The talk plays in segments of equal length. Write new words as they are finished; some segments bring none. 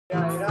So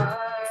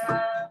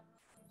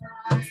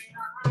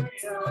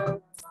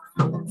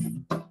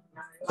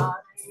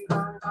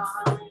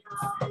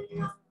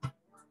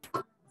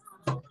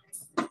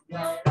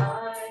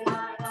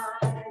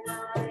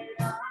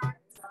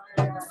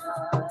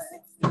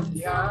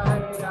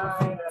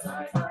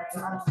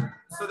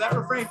that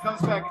refrain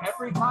comes back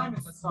every time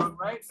in the song,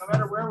 right? No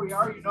matter where we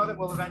are, you know that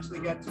we'll eventually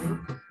get to.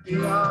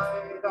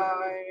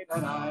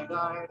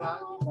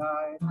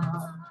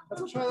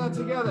 Let's try that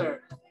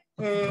together.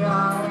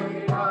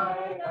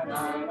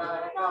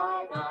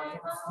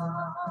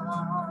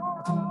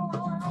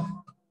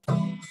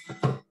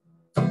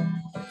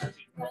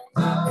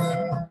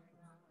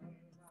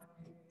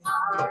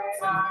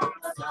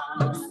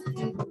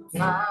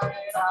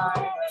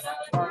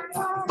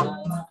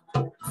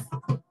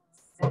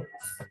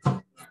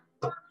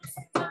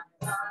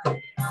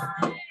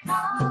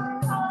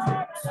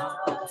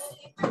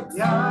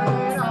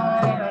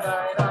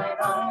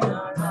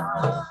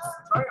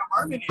 Try a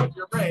harmony if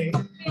you're brave.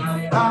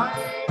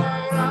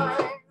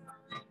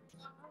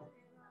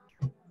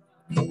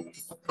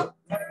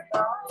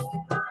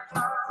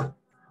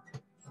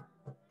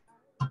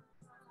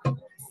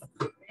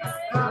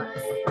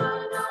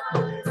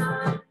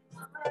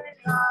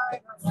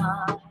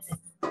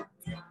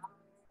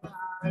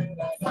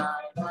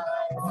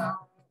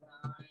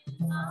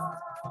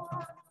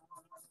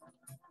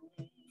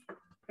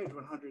 Page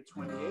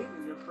 128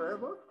 in your prayer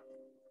book.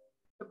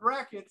 The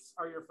brackets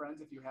are your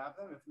friends if you have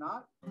them. If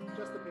not,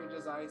 just the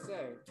pages I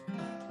say.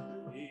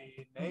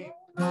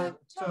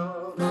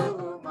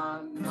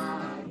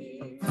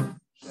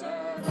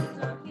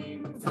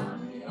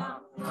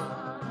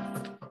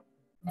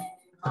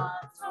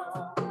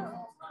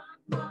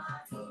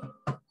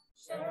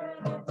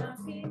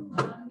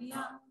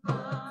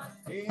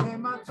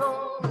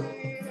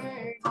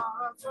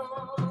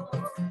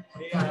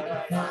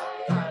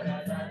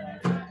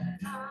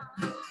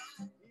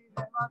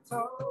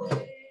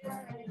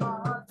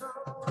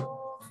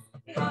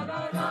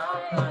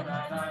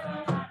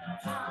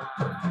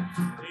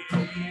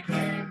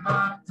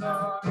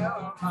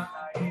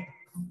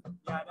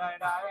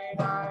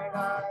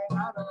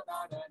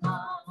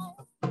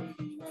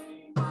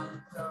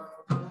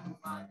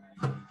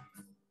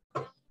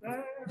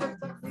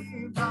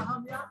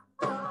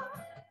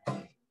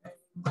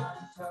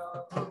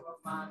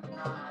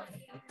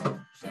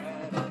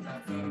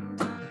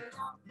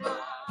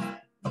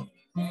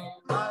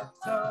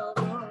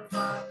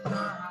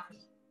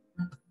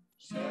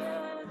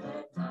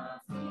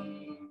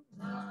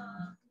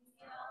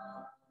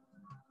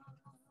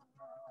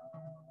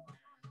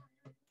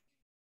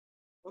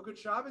 Well, good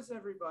Shabbos,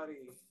 everybody.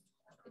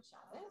 Good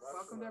Shabbos.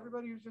 Welcome to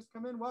everybody who's just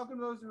come in. Welcome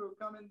to those who have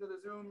come into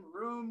the Zoom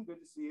room.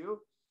 Good to see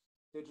you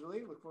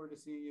digitally. Look forward to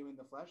seeing you in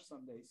the flesh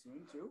someday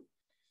soon, too.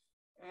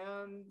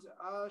 And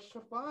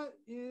Shabbat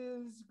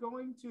is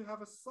going to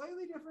have a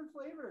slightly different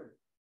flavor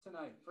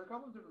tonight for a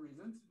couple of different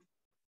reasons.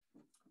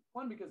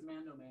 One, because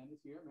Mando Man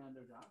is here,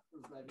 Mando Jock.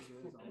 We're glad to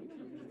hear as always.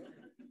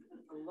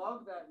 I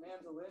love that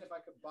mandolin. If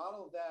I could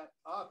bottle that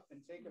up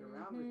and take it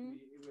around with me,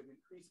 it would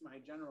increase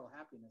my general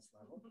happiness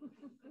level.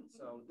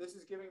 So this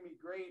is giving me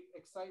great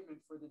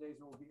excitement for the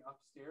days when we'll be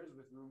upstairs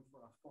with room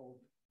for a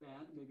full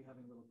band, maybe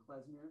having a little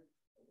klezmer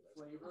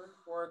flavor,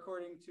 or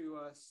according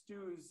to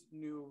Stu's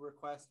new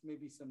request,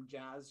 maybe some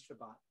jazz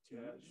Shabbat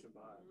too. Jazz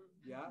Shabbat.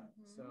 Yeah.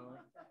 So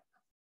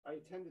I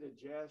attended a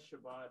jazz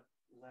Shabbat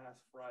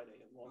last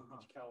Friday in Long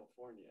Beach,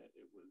 California.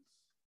 It was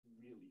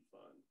really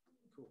fun.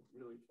 Cool.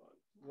 Really fun.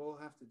 We'll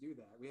have to do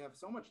that. We have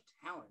so much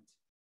talent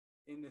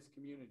in this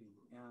community,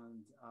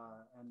 and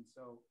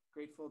so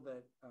grateful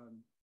that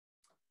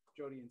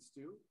Jody and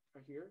Stu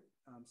are here,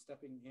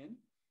 stepping in.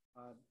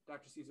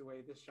 Dr. C's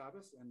away this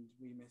Shabbos, and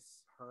we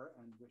miss her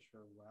and wish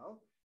her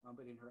well.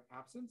 But in her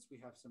absence, we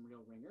have some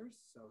real ringers.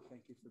 So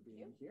thank you for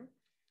being here.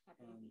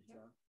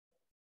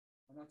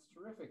 And that's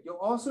terrific. You'll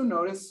also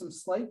notice some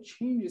slight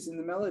changes in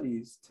the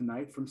melodies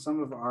tonight from some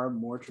of our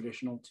more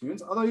traditional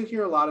tunes, although you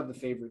hear a lot of the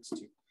favorites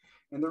too.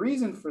 And the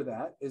reason for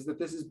that is that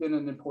this has been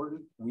an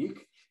important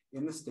week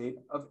in the state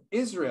of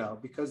Israel,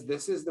 because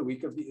this is the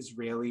week of the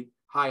Israeli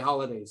high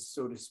holidays,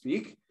 so to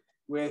speak,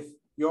 with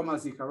Yom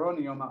HaZikaron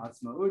and Yom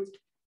HaAtzmaut,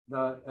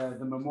 the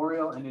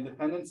Memorial and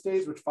Independence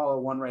Days, which follow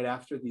one right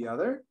after the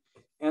other.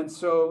 And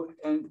so,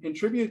 and in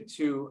tribute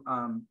to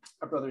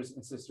our brothers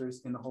and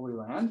sisters in the Holy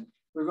Land,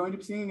 we're going to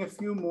be singing a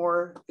few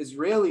more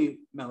Israeli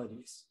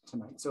melodies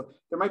tonight. So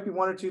there might be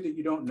one or two that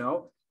you don't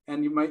know,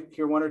 and you might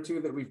hear one or two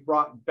that we've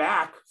brought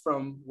back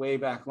from way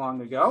back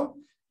long ago.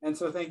 And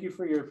so thank you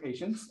for your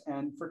patience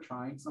and for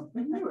trying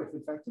something new, if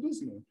in fact it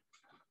is new.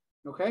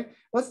 Okay,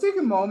 let's take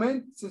a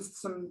moment, since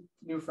some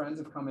new friends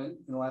have come in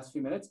the last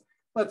few minutes.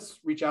 Let's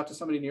reach out to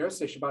somebody near us,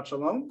 say Shabbat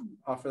Shalom,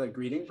 offer that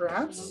greeting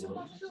perhaps,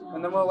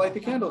 and then we'll light the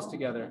candles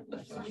together.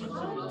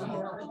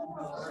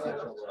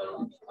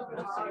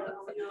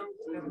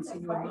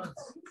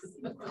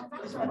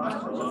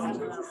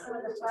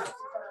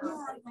 I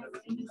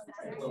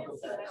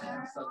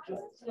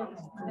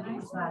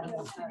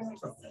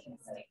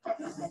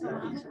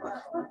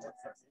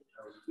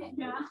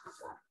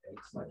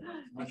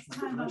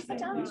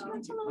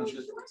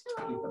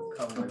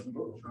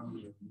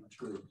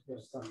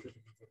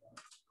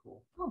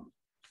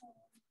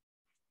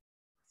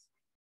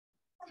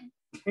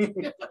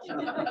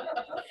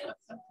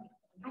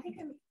think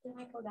did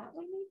I go that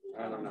way maybe?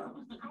 I don't know.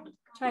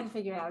 Trying to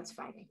figure it out. It's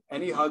Friday.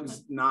 Any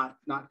hugs not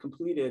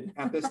completed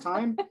at this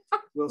time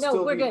will No,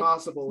 still we're be good.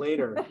 possible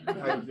later.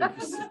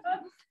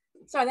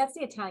 Sorry, that's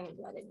the Italian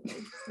blood in me.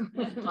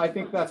 I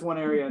think that's one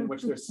area in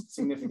which there's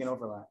significant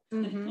overlap.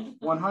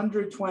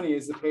 120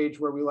 is the page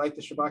where we light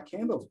the Shabbat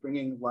candles,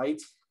 bringing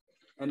light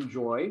and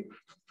joy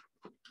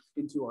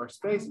into our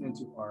space and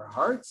into our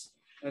hearts.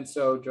 And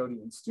so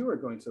Jody and Stu are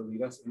going to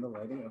lead us in the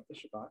lighting of the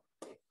Shabbat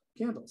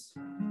candles.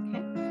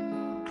 Okay.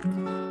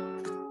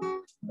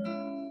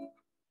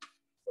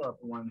 Up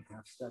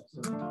 1/2 steps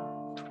of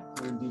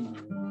indeed.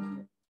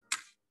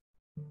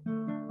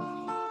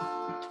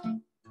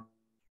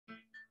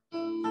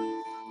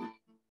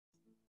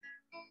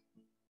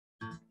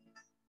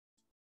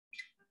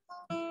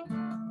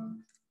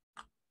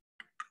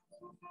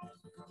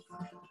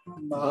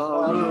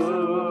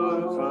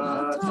 Baruch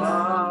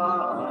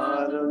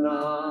atah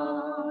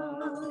Adonai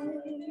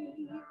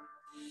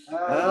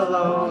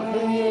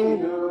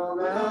Eloheinu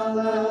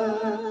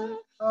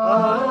melech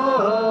haolam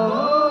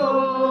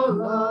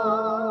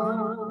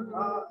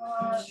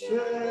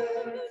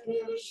asher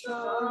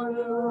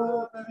kiddushanu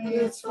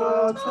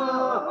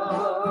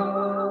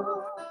b'mitzvotav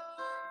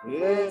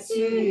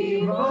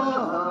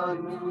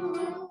v'tzivanu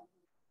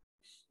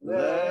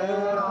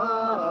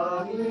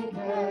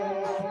le'adikeh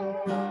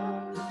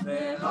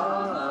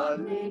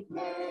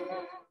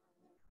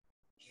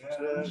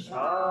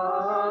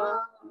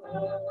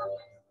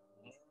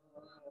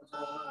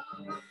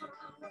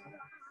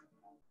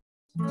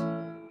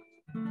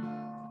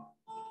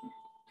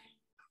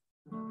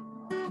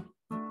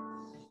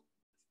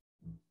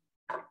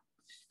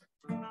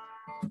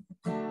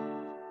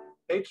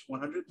Page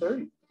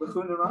 130.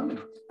 L'chun Ramen.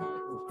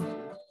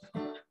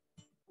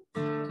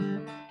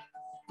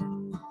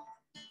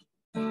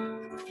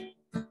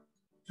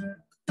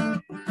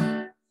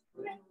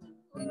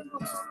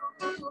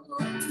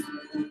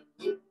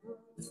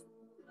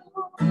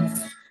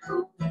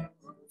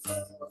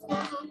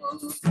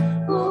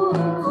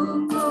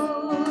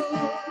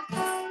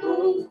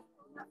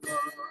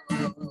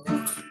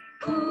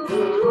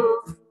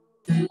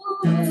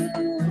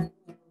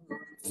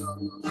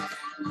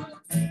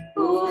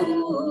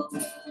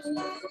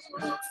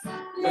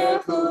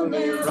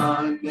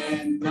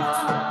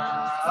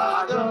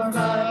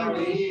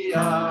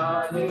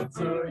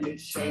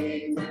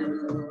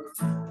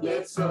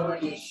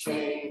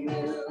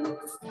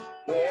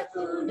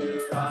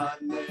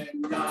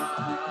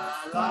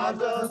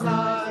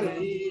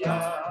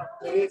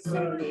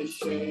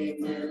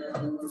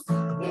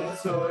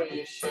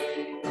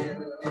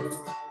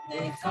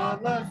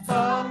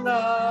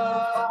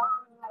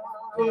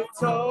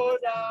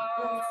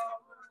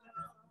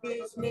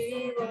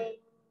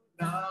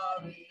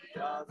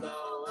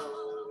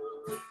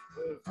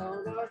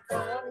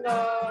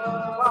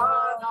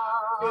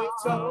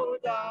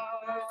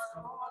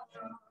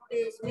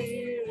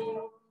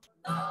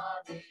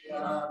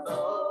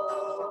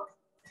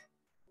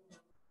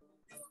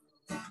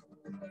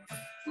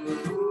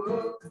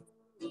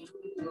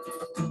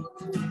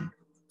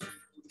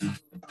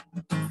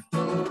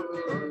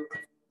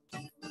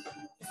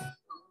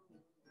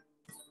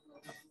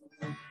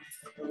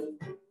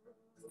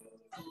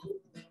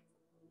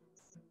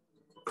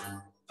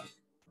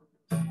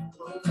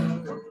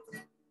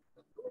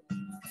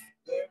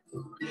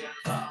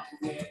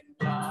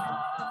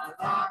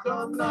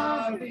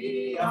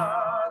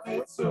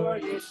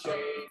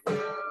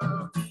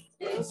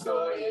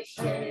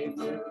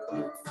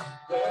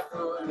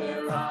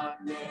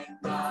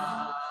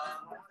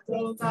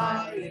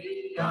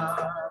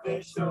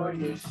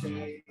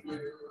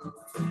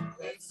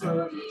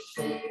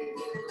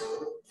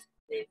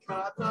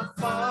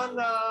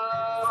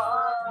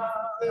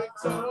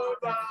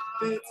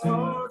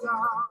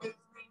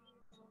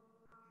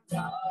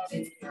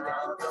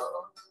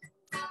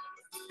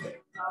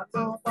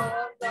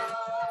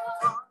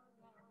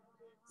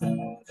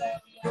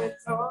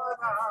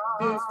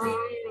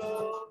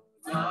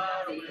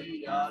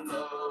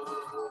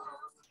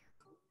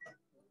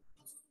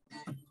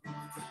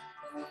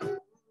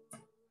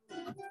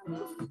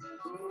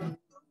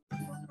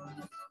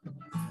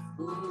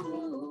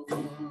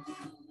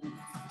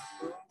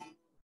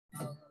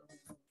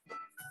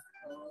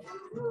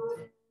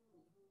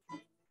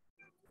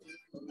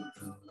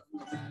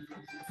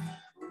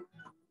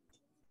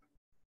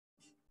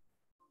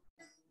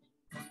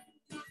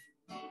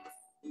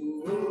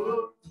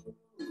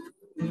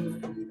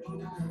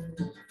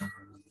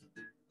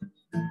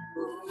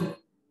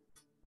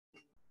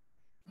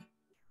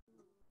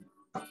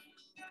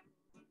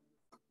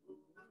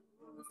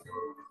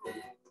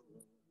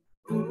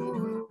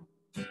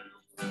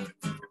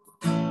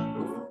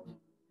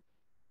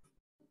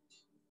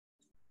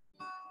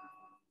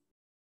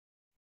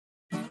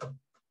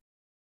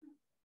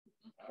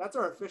 That's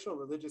our official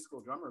religious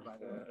school drummer, by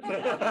the way.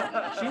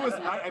 She was,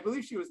 I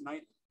believe she was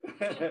 9.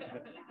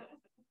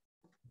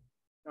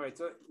 All right,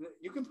 so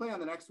you can play on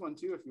the next one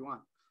too if you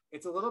want.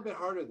 It's a little bit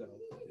harder though.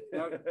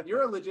 Now,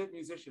 you're a legit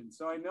musician,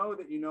 so I know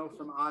that you know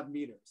from odd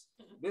meters.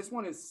 This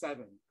one is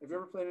 7. Have you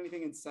ever played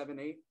anything in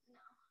 7/8?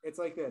 It's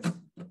like this.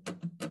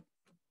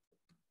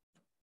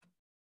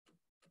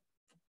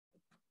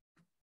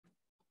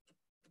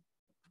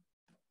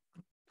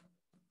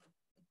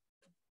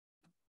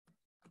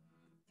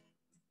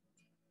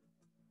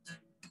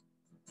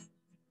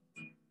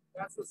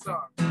 That's the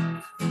song.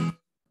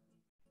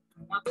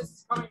 Now this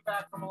is coming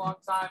back from a long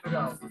time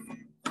ago.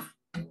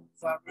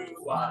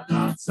 Zaru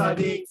ala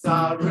tzadik,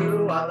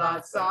 zaru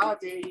ala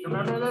tzadik.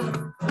 Remember this?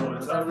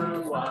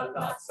 Zaru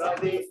ala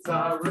tzadik,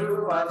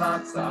 zaru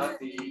ala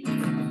tzadik.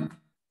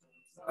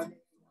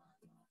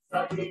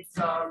 Tzadik,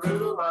 zaru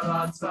ala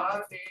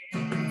tzadik.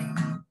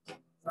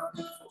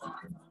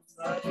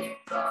 Tzadik,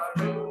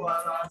 zaru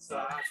ala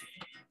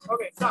tzadik.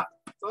 Okay, stop.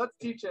 So let's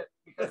teach it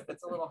because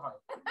it's a little hard.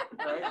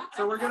 Right?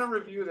 So we're going to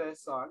review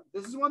this song.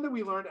 This is one that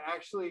we learned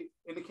actually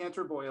in the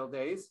Cantor Boyle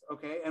days,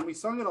 okay? And we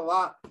sung it a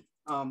lot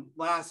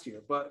last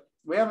year, but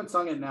we haven't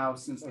sung it now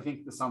since I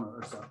think the summer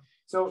or so.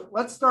 So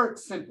let's start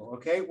simple,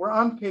 okay? We're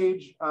on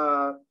page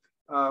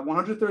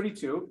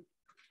 132.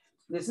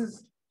 This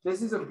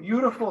is a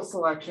beautiful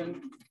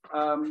selection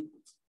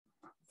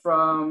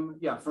from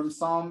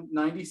Psalm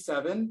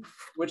 97,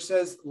 which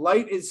says,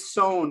 light is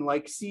sown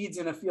like seeds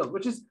in a field,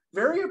 which is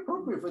very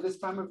appropriate for this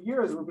time of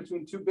year as we're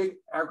between 2 big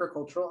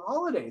agricultural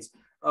holidays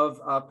of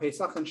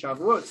Pesach and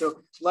Shavuot.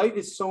 So light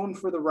is sown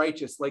for the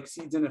righteous like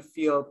seeds in a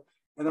field,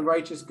 and the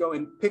righteous go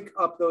and pick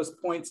up those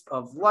points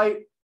of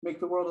light, make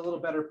the world a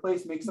little better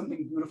place, make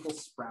something beautiful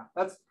sprout.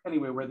 That's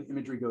anyway where the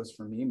imagery goes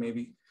for me,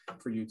 maybe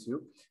for you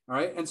too. All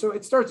right, and so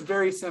it starts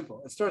very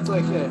simple. It starts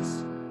like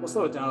this. We'll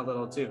slow it down a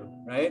little too,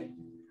 right?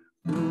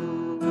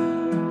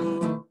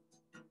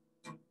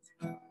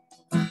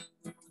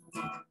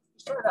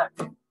 Start that.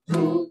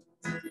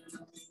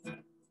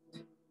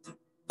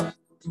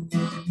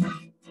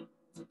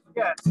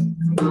 Again.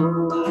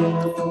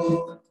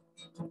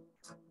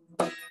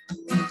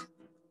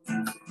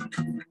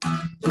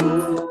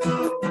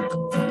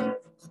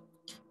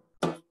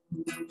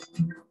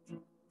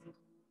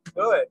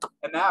 Good.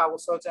 And now we'll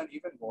slow it down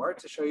even more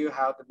to show you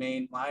how the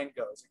main line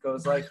goes. It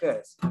goes like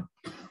this.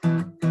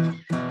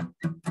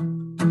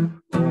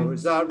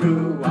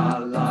 Zaru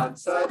ala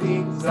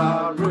tzadik,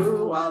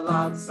 zaru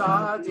ala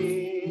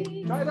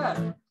tzadik. Try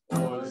that.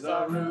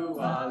 Zaru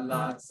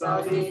ala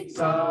tzadik,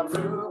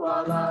 zaru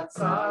ala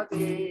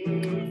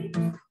tzadik.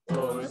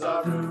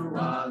 Zaru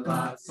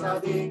ala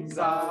tzadik,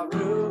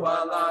 zaru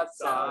ala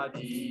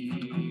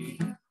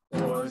tzadik.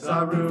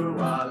 Zaru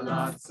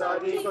ala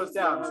tzadik goes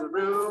down.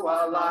 Zaru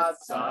ala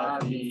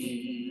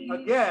tzadik.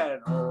 Again.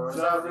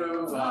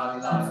 Zaru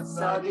ala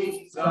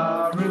tzadik,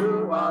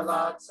 zaru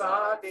ala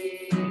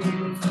tzadik.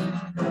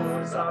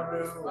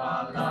 Zaru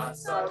ala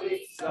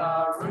tzadik,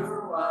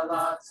 zaru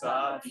ala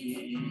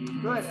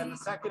tzadik. Good. And the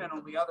second and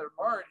only other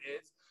part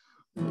is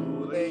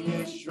Ule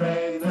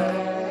Yishrei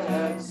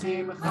lev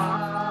simcha.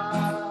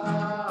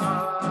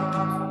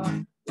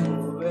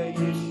 Ule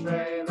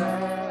Yishrei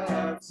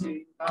lev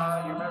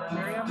simcha. You remember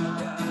Miriam?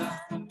 Yeah.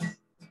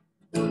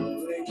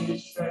 Ule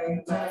Yishrei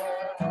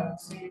lev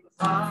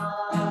simcha.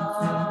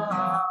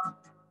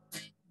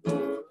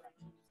 Good.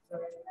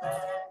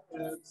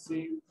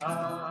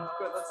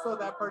 Let's slow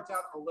that part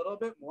down a little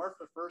bit more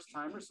for first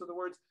timers. So the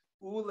words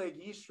Ule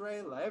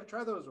Yishrei lev.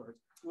 Try those words.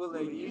 Ule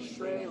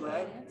Yishrei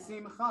lev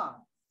simcha.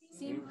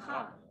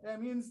 Simcha.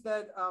 That means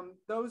that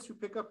those who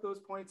pick up those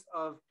points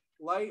of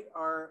light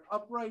are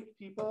upright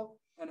people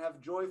and have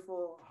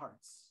joyful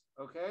hearts.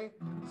 Okay?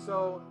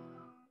 So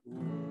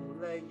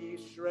Ule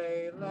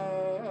Yishrei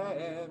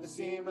lev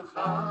simcha.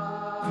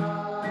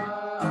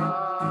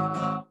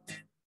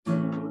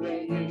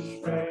 Ule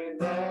Yishrei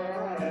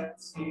lev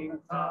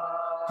simcha.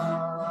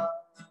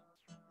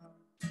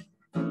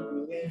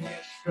 Ule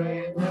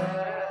Yishrei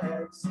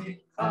lev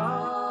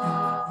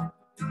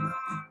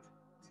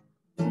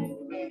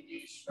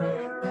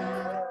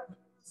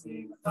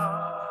simcha.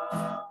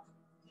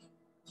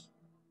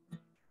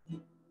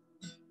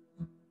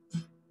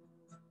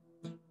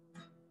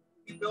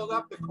 You build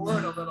up the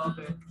chord a little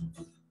bit.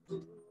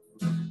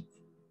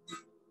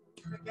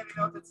 Pick any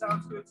note that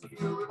sounds good to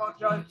you. We won't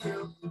judge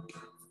you.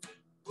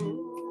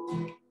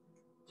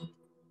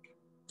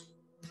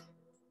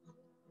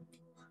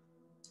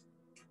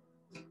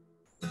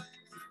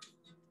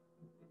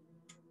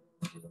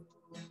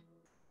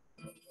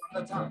 One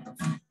at a time.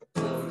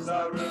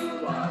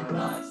 Zaru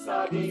ala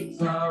tzadik,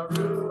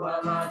 zaru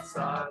ala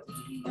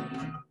tzadik.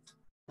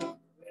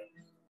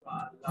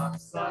 Ala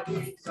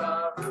tzadik,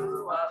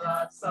 zaru ala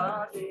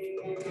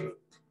tzadik.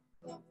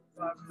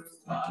 Zaru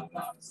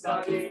ala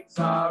tzadik,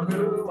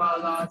 zaru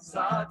ala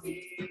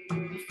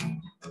tzadik.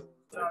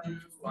 Zaru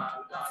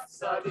ala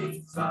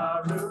tzadik,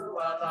 zaru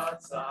ala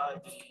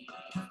tzadik.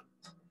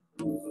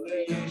 Ule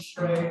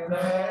Yishrei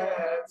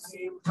lev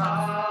simcha.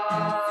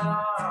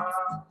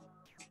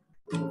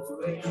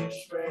 Ule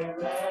Yishrei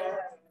lev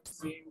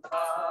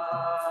simcha.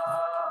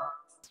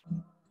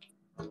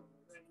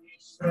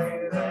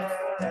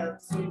 Yisrael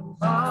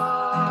simcha.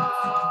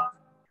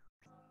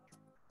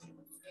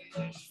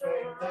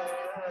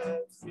 Yisrael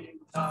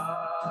simcha.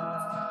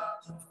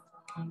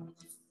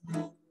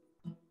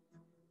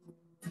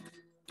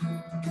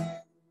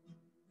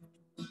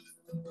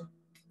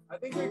 I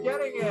think you're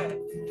getting it.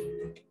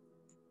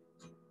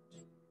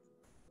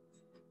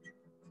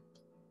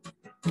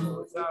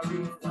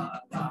 Zaru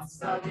ala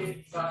sadi,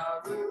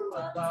 zaru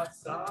ala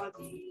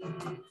sadi.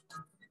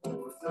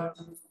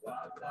 Zaru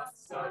ala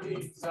sadi,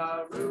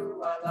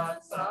 zaru ala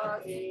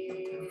sadi.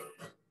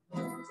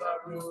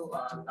 Zaru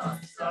ala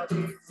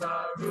sadi,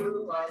 zaru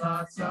ala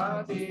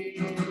sadi.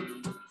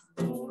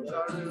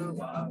 Zaru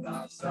ala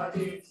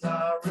sadi,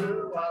 zaru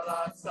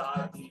ala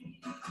sadi.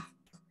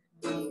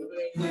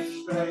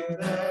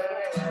 Yisrael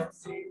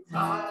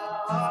simcha.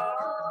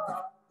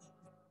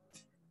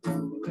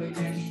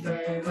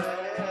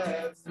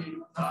 Yisrael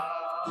simcha.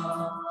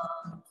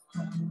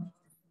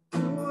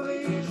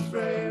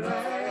 Yisrael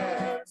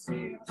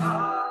simcha.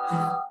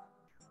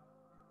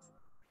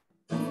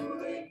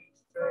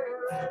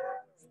 Yisrael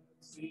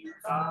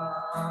simcha.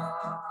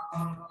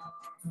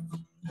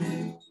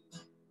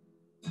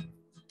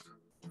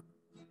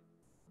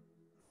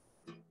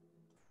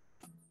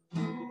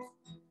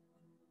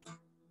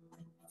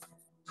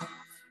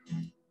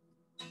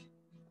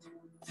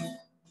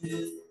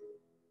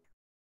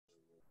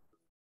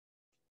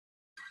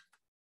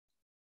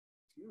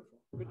 Beautiful.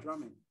 Good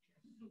drumming.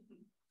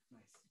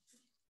 Nice.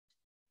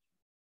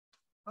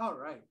 All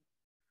right.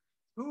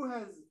 Who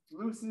has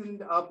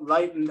loosened up,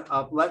 lightened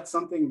up, let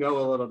something go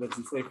a little bit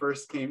since they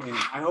first came in?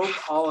 I hope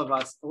all of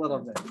us a little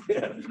bit.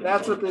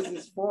 That's what this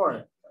is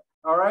for.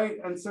 All right.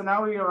 And so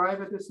now we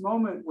arrive at this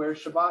moment where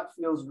Shabbat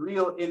feels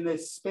real in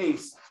this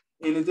space,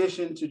 in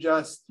addition to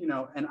just,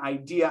 an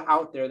idea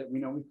out there that we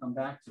know we come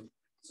back to.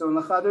 So in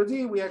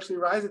L'Chadodi, we actually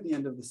rise at the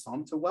end of the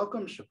psalm to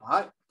welcome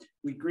Shabbat.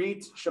 We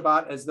greet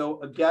Shabbat as though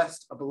a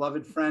guest, a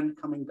beloved friend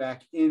coming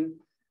back in.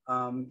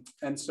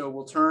 And so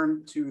we'll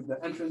turn to the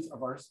entrance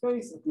of our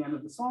space at the end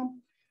of the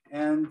psalm.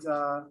 And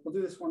we'll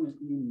do this one in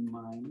E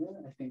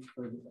minor, I think,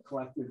 for the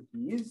collective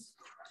ease.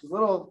 It's a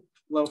little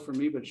low for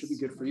me, but it should be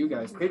good for you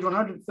guys. Page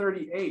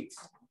 138.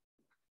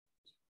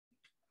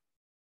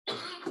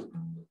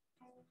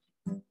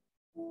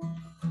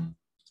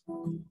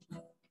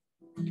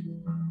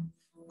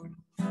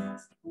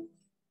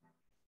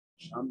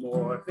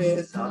 Shamor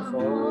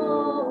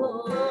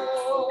v'zachor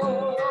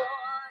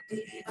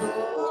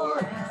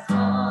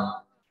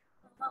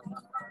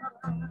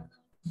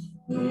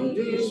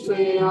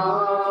Yisraelu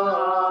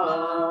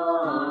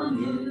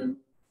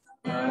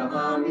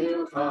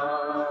Elohecha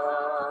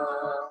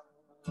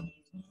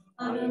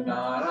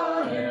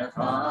Adonai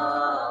Echad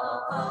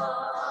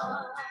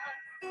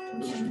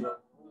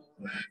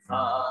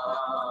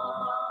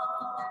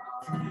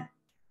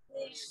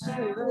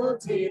Yisraelu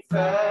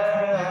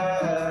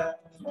Tiferet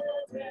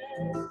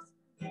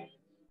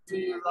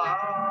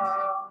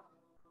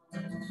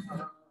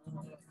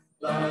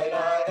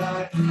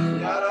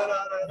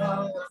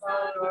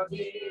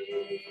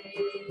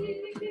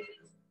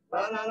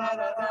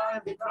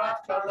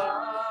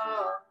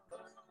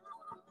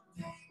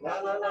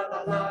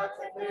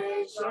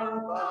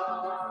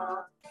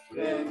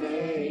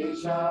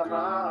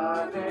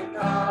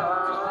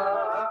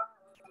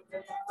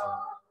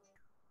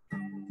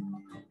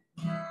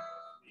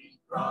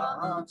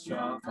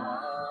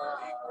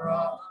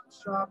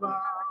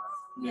Shabbat.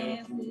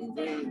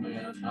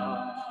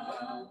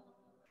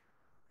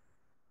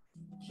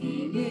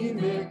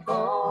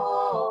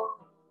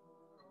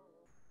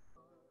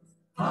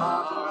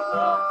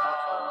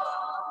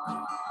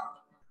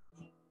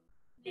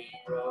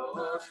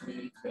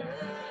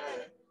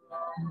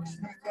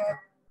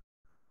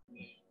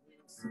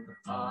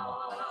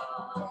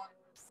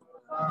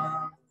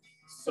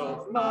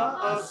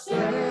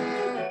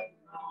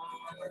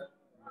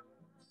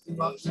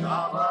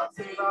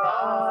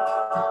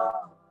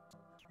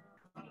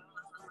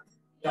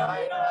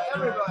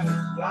 Everybody.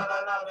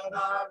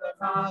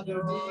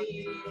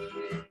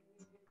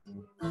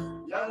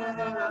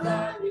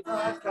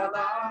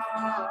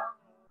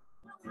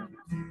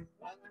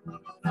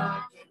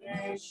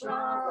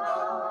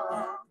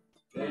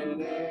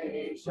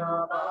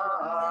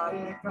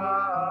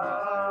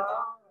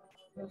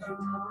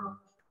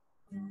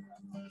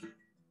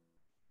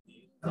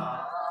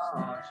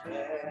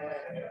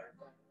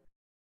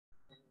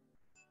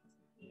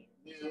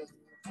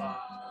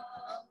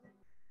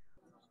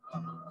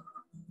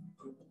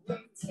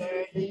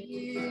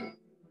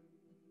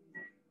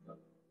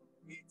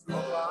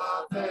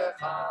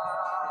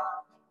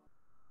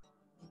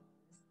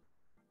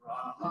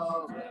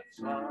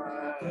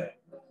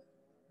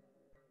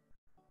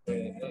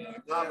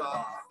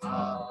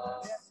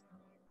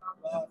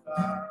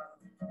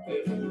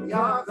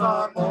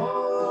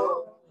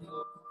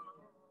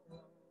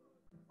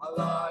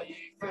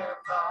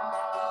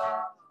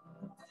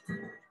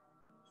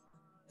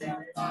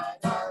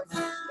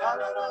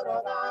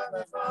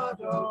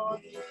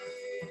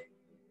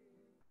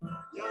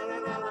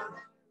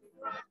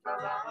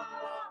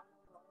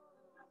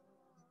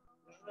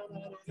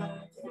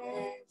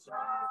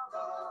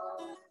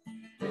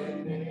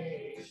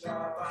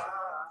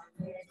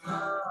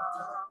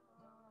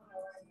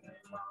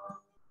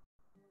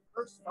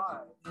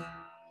 5.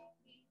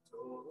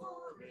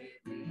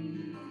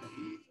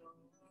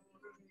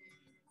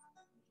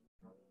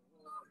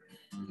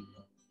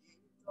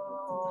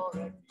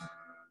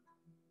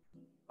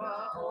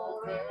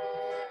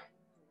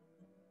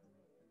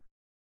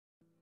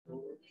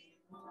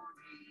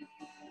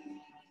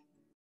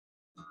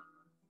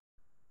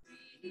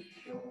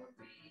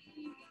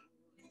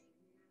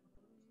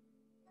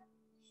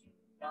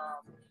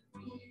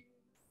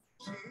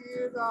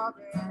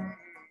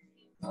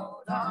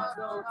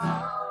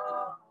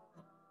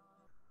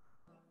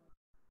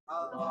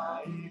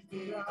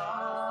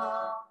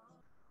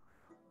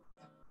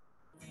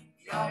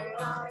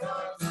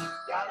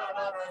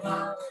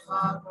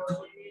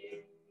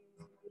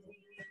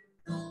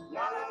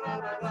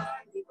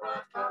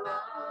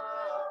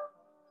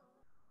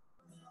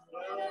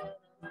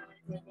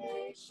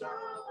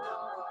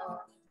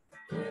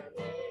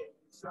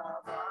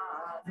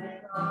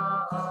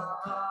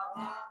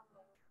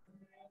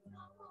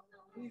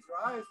 Please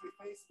rise, we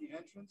face the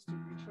entrance to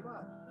each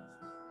Shabbat.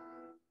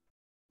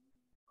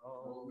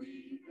 Oh,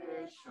 we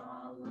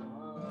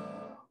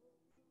shalom,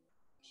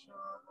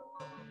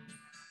 shalom,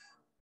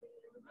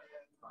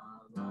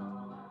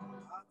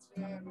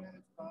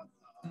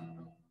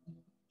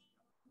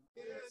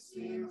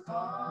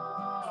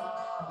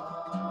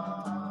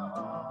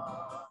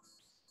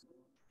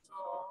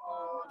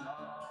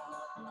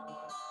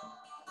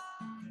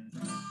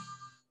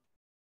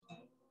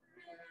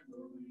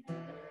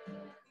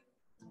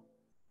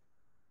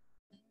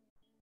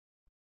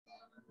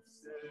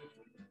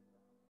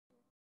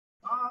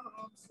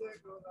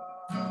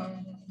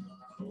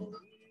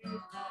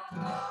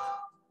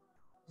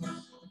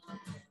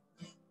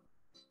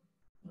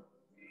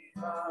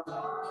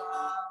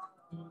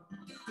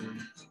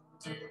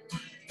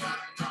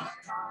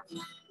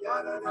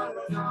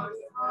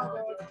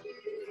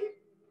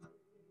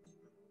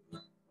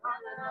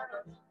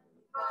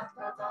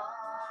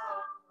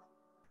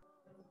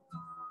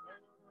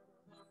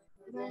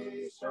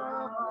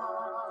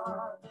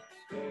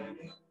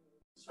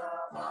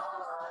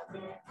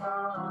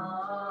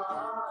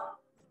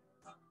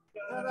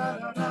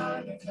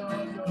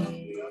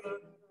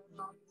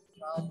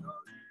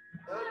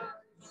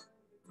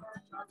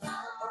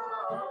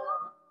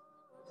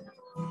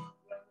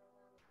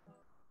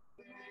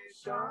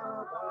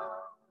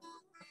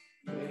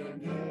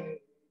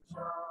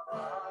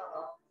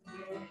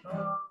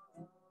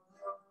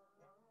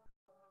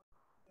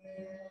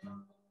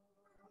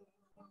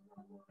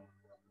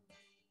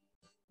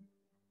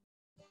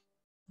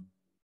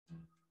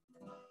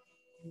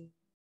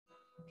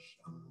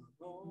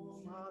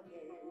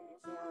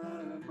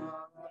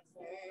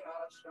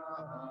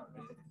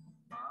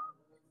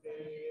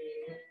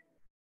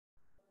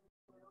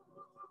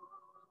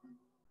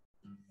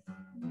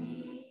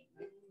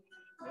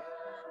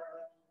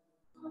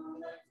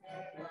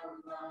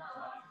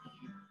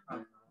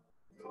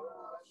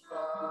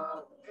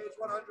 Page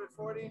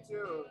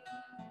 142.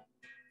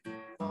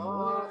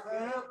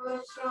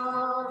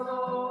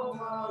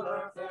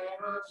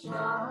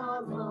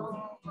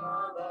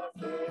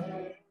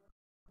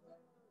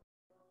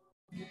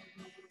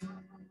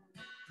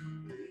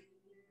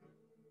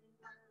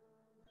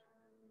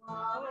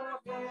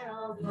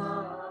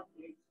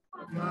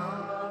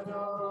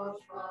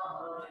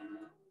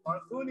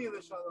 Barchuni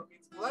l'shalom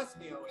means bless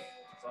me, O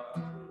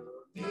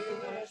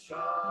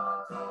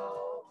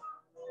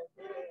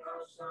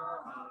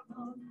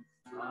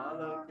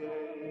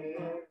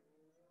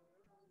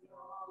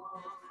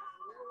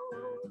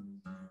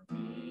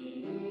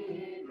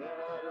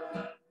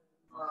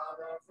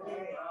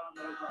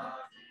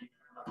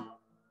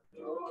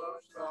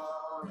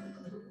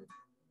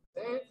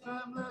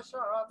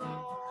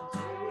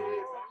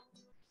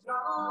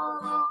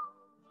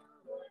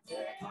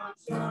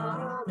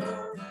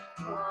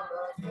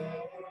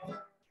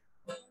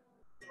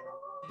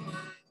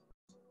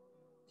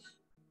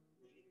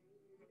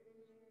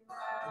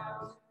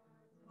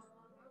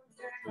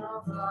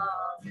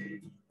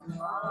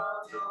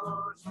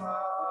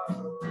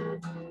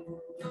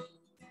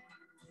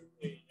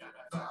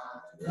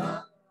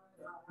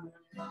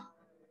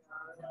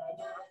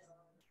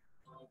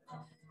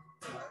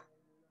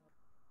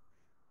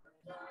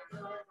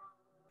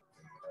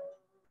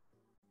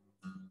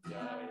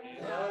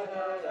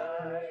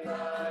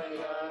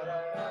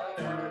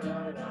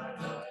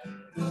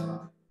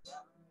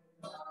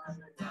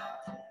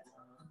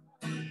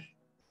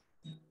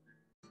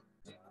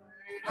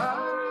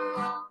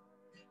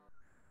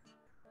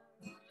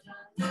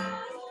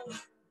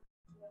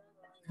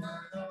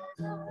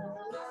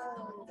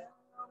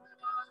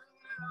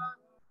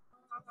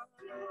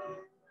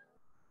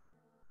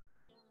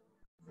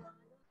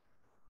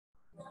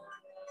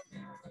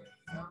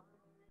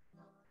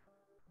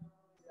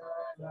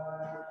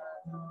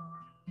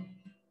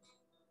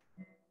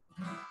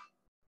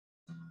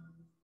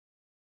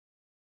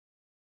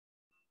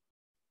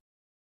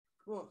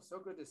Cool. So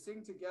good to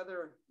sing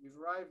together. We've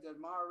arrived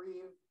at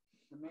Ma'ariv.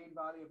 The main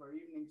body of our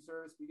evening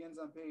service begins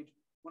on page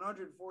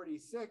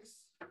 146.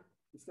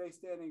 We stay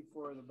standing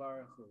for the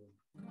Baruch Hu.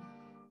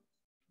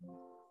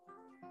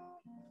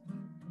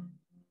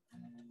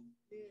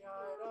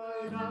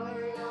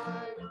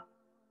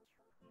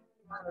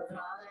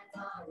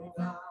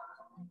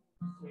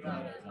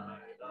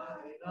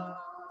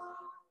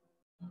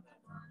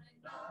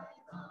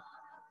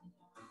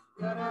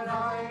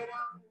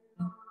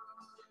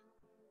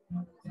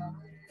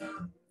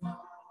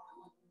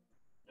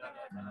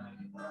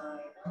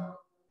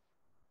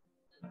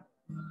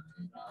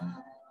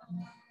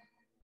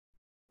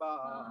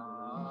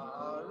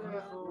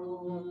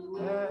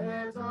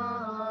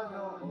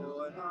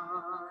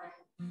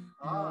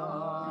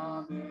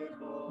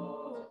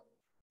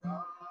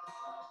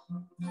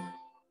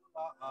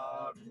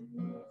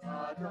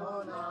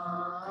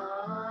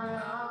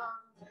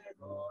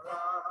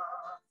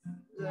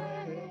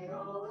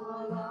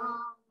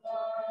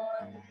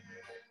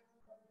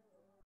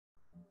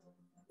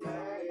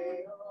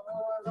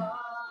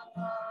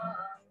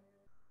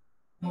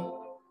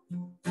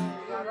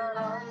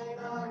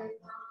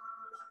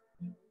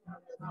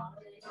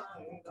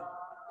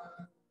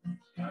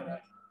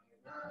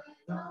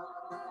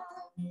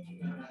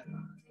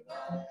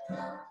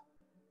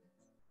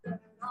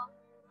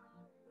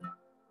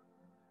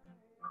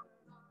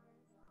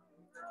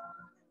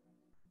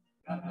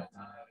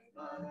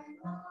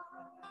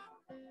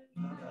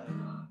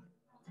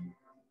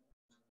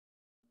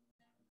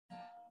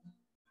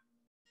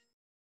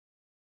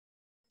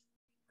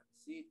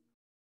 Seat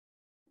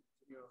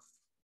to your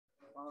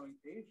following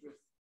page with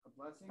a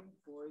blessing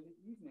for the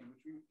evening,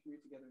 which we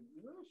read together in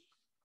English.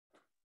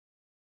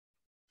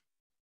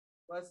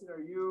 Blessed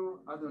are you,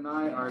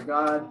 Adonai, our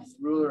God,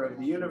 ruler of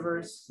the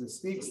universe, who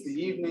speaks the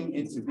evening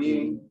into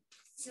being,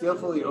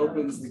 skillfully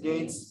opens the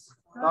gates,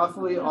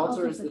 thoughtfully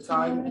alters the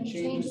time and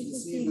changes the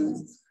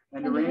seasons,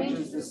 and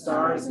arranges the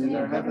stars in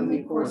their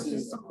heavenly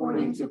courses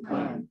according to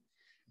plan.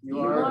 You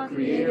are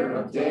creator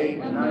of day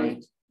and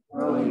night,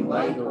 rolling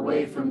light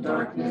away from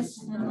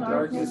darkness and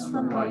darkness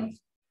from light,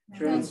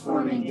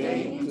 transforming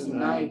day into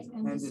night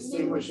and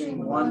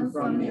distinguishing one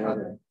from the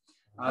other.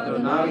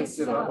 Adonai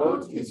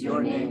Tzivaot is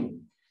your name.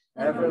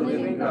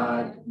 Ever-living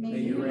God, may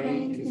you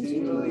reign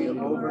continually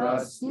over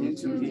us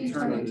into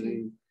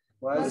eternity.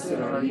 Blessed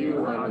are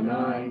you,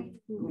 Adonai,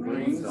 who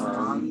brings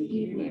on the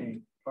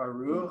evening.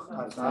 Baruch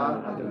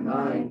atah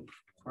Adonai,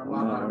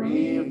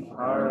 Hamarim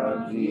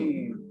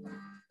Haravim.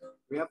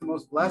 We have the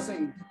most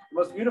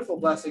beautiful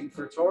blessing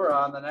for Torah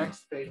on the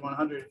next page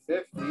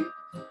 150,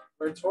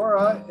 where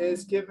Torah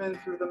is given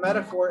through the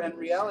metaphor and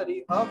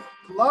reality of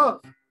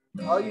love.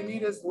 All you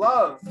need is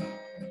love.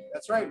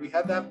 That's right, we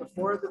had that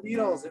before the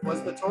Beatles. It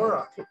was the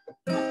Torah.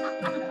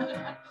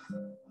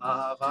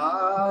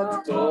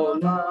 Avad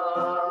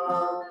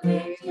Torah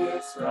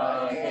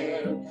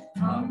Yisrael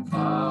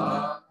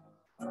Amcha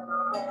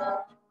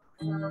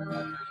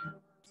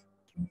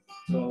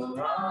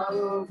Torah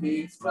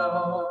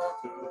u'mitzvot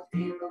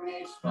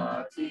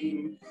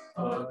u'mishpatim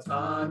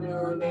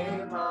otanu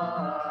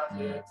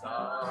lemadeta.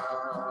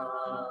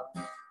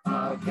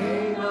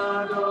 Akein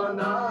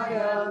Adonai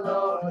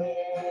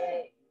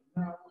Eloheinu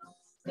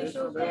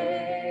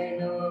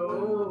Teshuveinu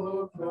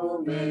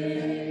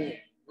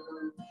u'kumeinu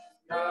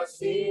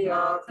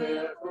Nasiach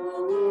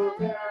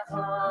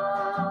ve'uvecha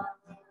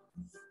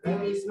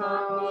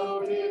V'nishma'u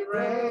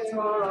divrei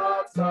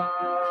Toratah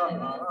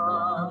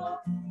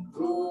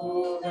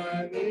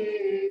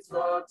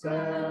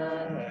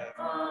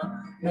U'v'mitzvotecha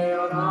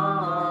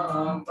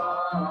le'olam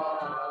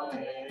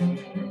va'ed.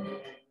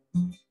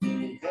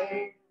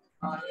 Yihei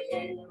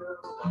ha'inu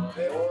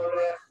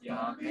ve'orech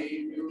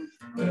yameinu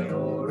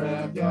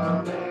ve'orech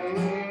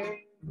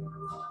yameinu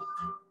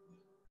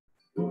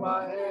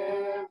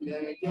U'ahem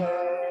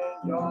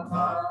yegeh yom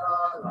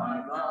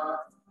ha'layla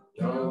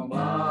yom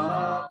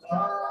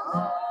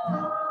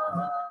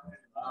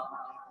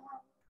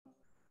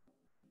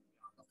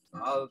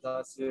Al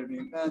tasir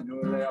mimenu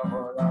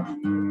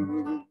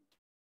le'olamim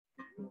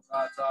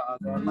Ata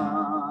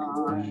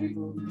Adonai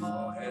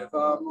Ohev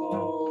Amo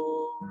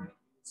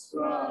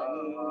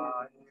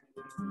Yisrael.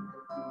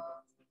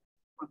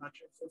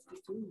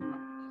 152.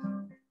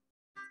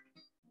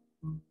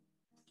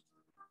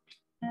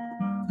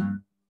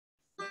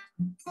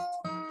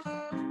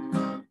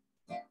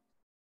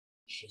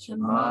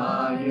 Shema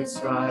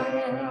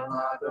Yisrael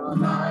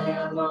Adonai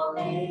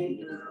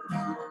Eloheinu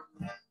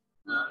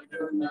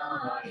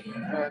Adonai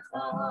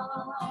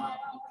Echad.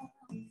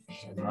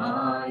 Shema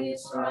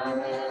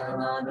Yisrael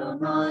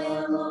Adonai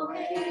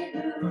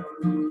Eloheinu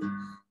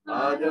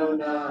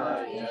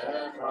Adonai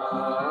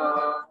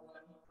Echad.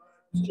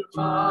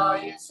 Shema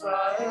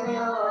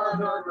Yisrael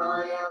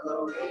Adonai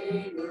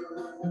Eloheinu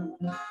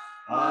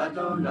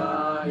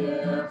Adonai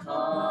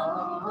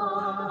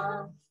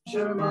Echad.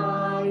 Shema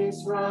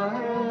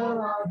Yisrael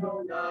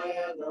Adonai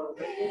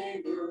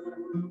Eloheinu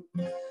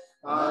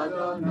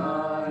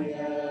Adonai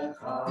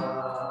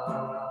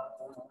Echad.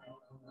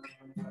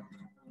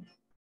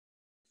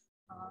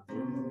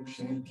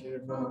 Shake your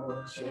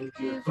boat,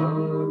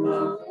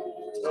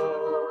 Mahuto,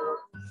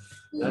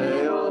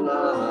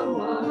 Leolam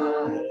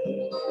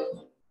Va'ed.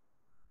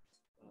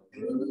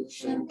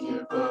 Shake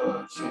your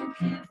boat,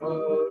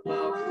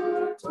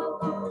 Mahuto,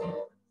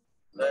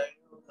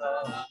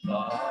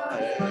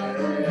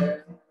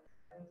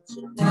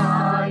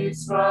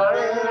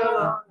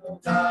 Yisrael,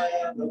 Adonai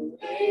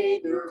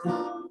Eloheinu,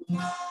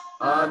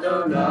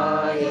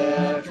 Adonai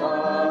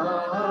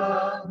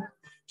Echad.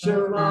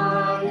 Shema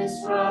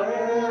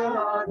Yisrael,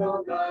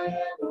 Adonai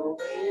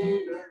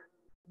Eloheinu,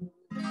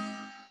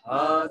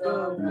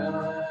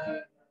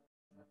 Adonai.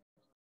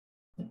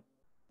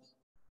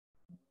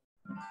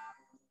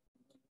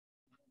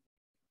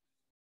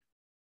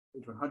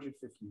 Page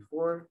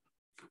 154.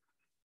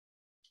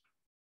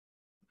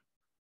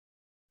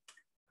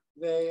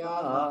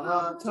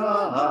 Ve'ahavta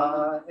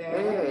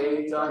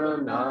et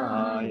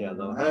Adonai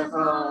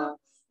Elohecha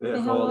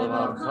v'chol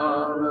levacha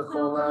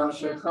v'chol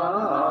nafshecha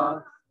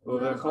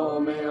u'v'chol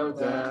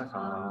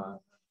me'otecha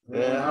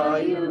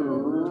ve'hayu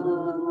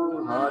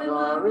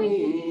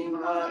hadarim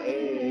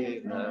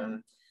ha'ele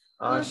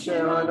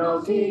asher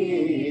anochi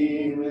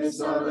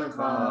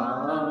mitzalecha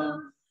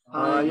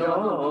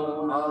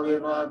hayom al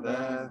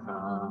levavecha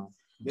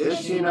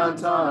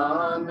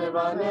v'shinatan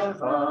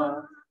levanecha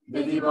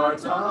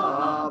v'dibarta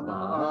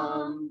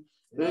b'am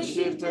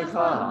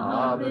v'shivtecha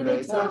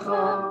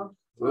b'beitecha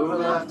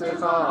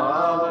u'v'lechtecha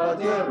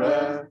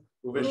b'derech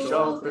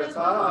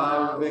u'v'shochtecha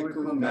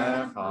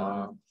v'kumecha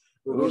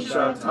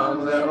u'shartam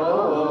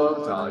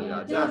le'ot al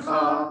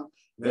yadecha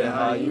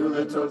v'hayu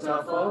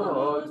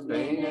letotafot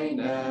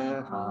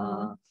b'neinecha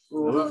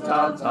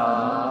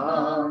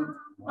u'v'ktabtam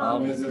al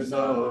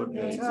mezuzot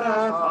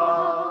beitecha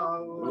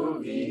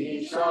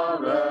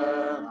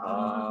u'v'isharecha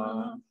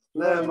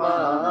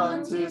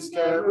Leman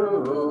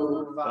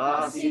tizkeru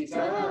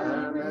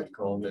v'asitem et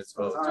kol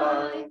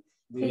mitzvotai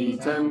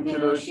v'hitem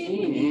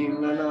kedoshim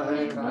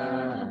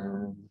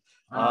Elohechem.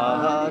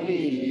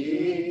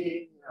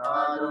 Ani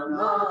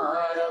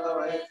Adonai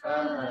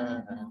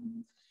Elohechem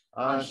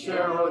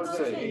asher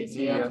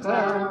hotzeiti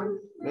echem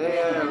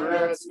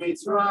me'eretz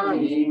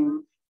Mitzrayim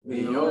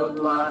v'yod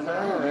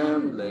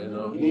lahem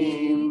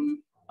le'Elohim.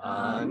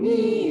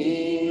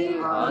 Ani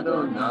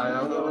Adonai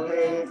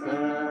Elohechem.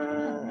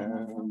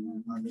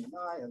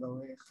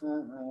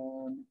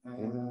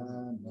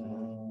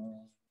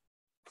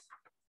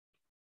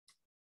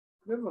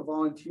 We have a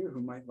volunteer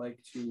who might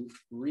like to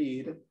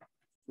read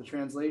the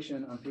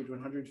translation on page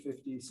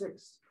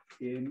 156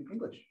 in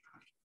English.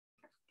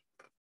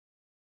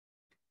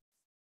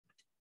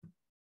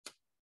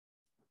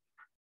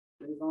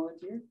 Any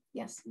volunteer?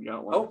 Yes. We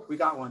got one. Oh, we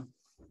got one.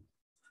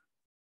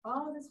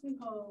 All this we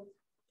hold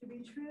to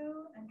be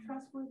true and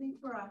trustworthy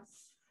for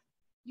us.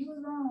 You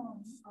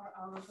alone are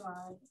our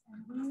God,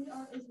 and we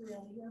are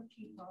Israel, your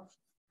people.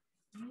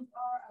 You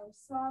are our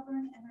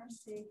sovereign and our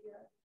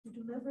Savior, who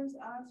delivers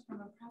us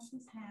from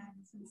oppressors'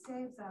 hands and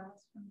saves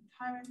us from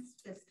tyrants'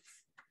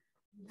 fists.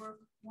 You work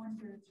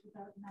wonders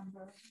without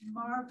number,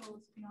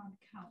 marvels beyond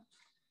count.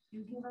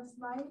 You give us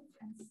life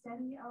and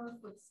steady our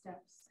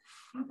footsteps.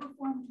 You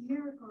performed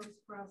miracles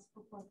for us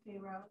before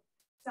Pharaoh,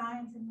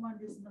 signs and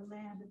wonders in the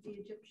land of the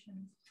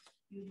Egyptians.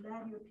 You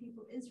led your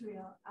people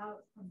Israel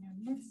out from their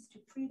midst to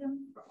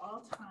freedom for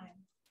all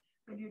time.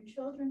 When your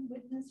children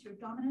witness your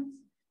dominance,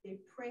 they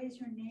praise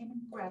your name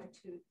in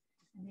gratitude,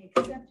 and they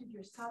accepted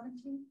your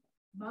sovereignty.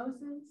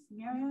 Moses,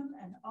 Miriam,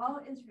 and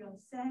all Israel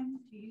sang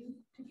to you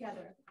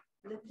together,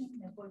 lifting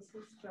their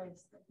voices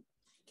joyously.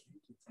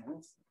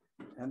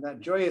 And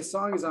that joyous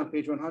song is on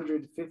page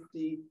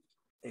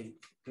 158.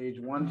 Page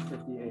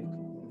 158.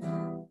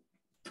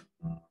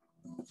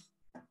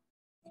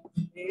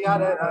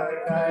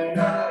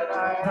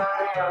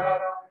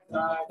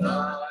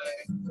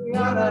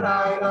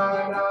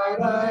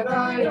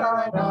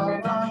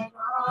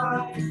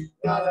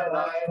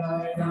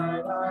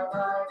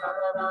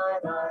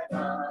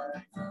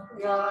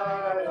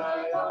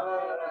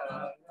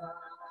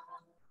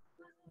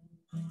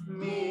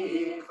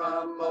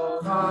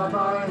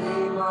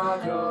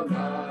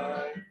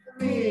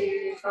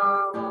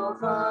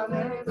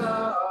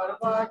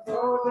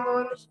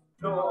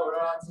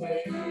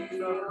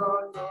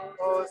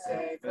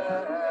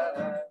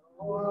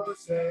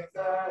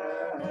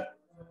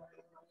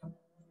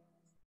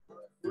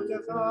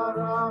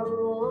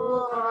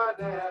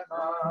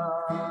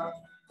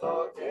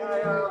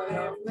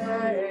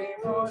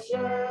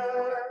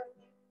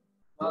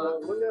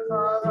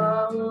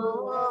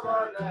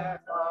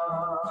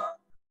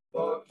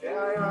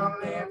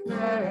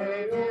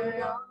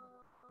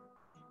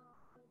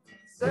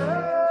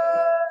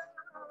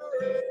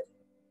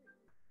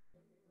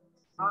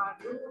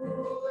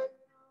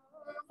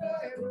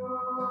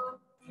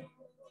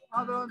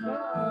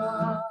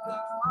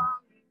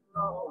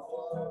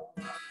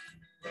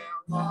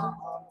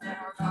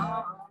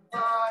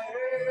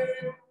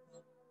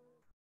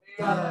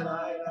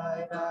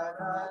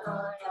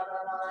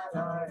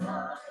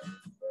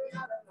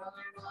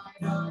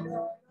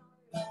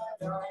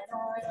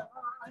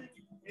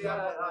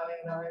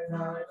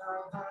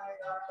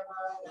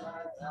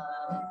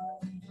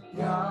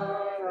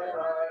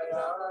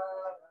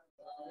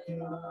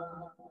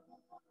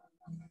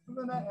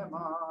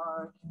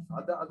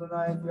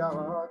 Adonai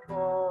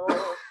Yaakov,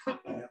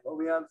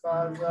 Elohim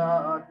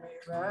Chazak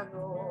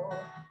Mimenu,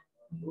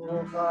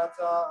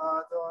 Uchata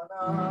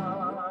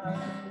Adonai,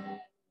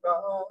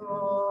 Gadol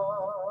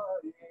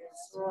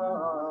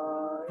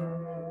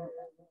Mitzrayim.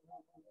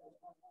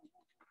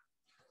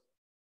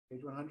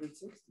 Page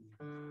 160.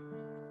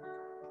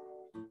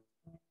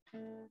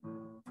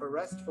 For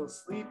restful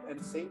sleep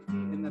and safety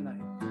in the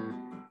night.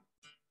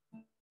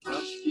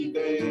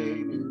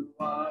 Hashkiveinu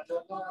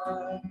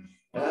Adonai,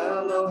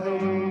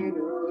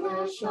 Eloheinu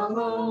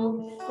leShalom,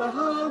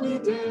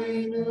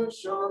 v'hamidenu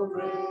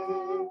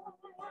shomreinu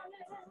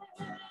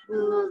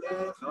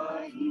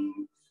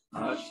lechaim.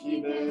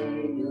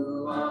 Hashkiveinu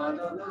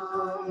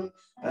Adonai,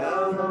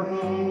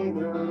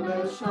 Eloheinu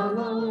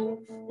leShalom,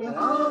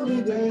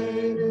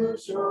 v'hamidenu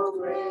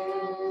shomreinu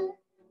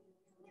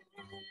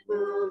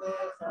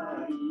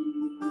lechaim.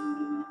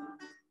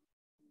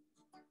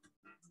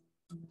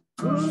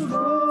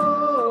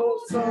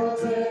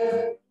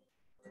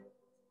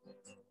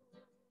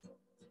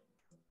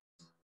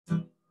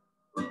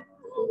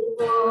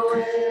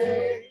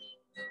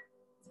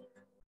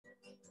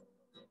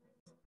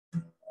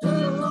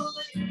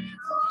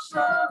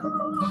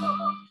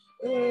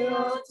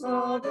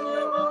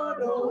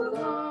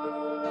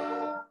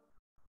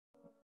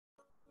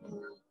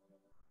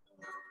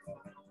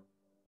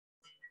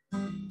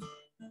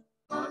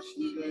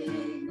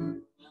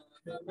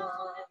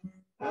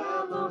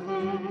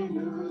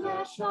 Eloheinu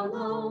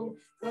leShalom,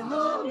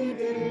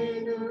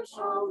 v'hamidenu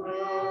shomreinu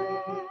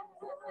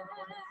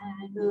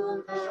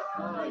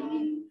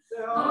lechaim.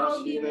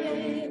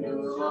 Hashkiveinu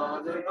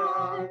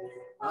Adonai,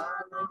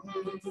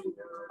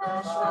 Eloheinu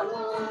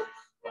leShalom,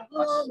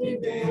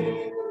 v'hamidenu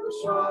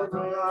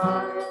shomreinu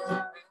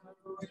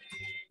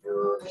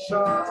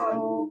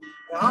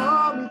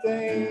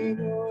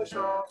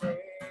lechaim.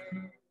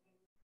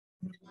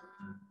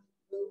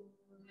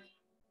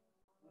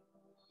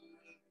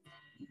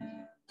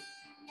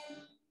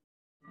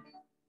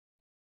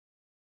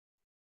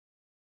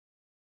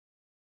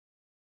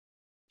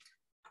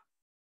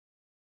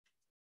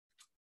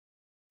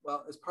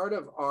 Well, as part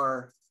of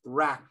our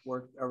RAC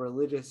work, our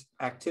Religious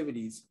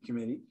Activities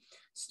Committee,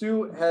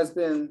 Stu has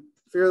been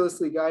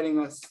fearlessly guiding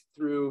us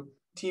through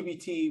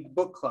TBT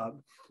Book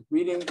Club,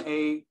 reading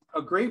a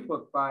great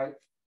book by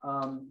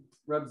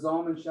Reb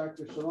Zalman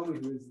Schachter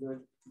Shalomi, who is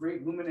the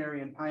great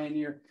luminary and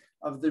pioneer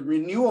of the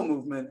renewal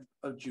movement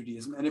of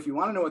Judaism. And if you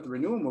want to know what the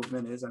renewal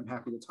movement is, I'm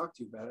happy to talk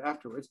to you about it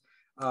afterwards.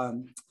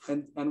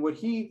 And what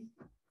he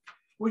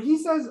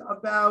says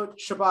about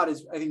Shabbat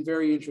is, I think,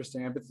 very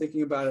interesting. I've been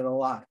thinking about it a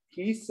lot.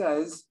 He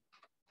says,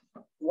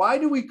 why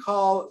do we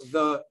call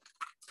the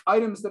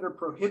items that are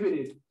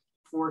prohibited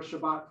for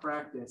Shabbat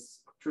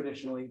practice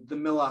traditionally the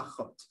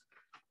milachot?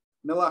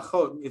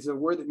 Milachot is a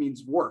word that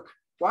means work.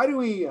 Why do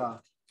we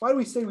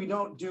say we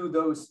don't do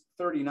those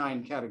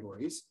 39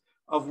 categories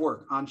of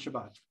work on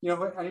Shabbat? You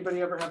know, anybody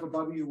ever have a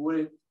bubby who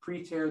wouldn't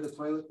pre-tear the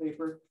toilet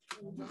paper?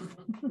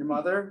 Your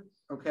mother?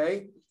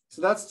 Okay.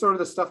 So that's sort of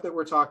the stuff that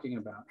we're talking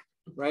about.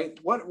 Right?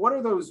 What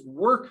are those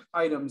work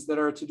items that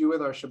are to do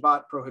with our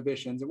Shabbat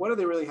prohibitions, and what do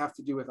they really have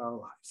to do with our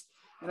lives?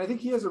 And I think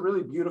he has a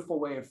really beautiful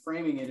way of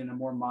framing it in a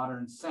more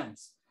modern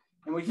sense.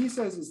 And what he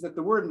says is that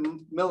the word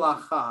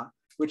milacha,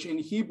 which in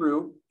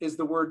Hebrew is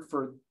the word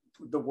for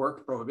the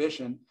work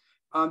prohibition,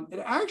 it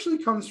actually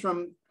comes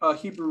from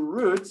Hebrew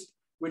roots,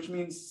 which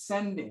means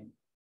sending.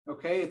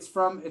 Okay, it's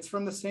from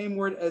the same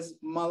word as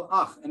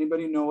malach.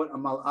 Anybody know what a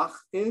malach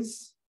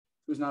is?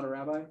 Who's not a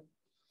rabbi?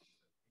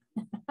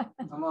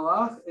 A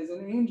malach is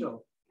an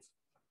angel.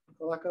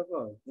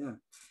 Yeah.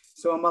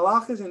 So a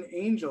malach is an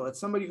angel. It's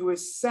somebody who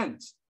is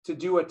sent to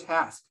do a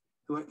task,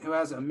 who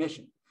has a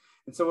mission.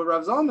 And so what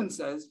Rav Zalman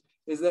says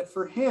is that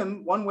for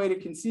him, one way to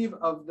conceive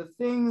of the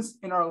things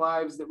in our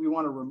lives that we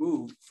want to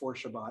remove for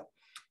Shabbat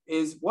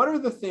is, what are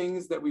the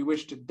things that we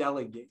wish to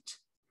delegate?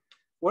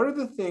 What are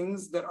the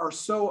things that are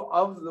so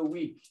of the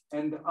week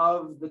and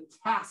of the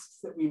tasks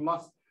that we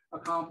must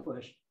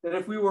accomplish, that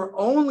if we were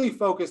only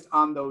focused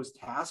on those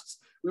tasks,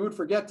 we would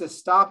forget to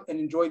stop and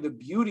enjoy the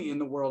beauty in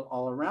the world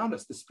all around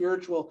us, the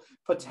spiritual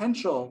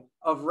potential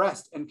of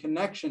rest and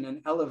connection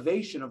and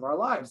elevation of our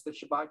lives that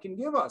Shabbat can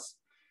give us.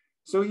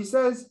 So he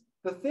says,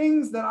 the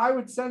things that I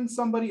would send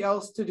somebody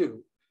else to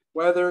do,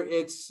 whether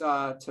it's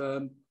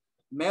to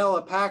mail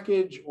a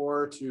package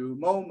or to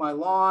mow my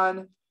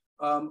lawn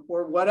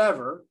or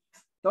whatever,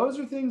 those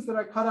are things that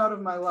I cut out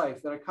of my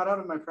life, that I cut out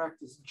of my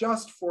practice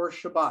just for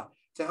Shabbat,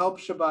 to help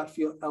Shabbat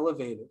feel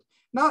elevated.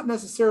 Not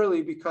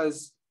necessarily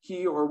because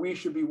he or we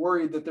should be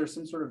worried that there's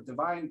some sort of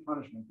divine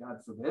punishment,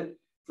 God forbid,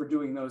 for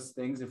doing those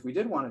things if we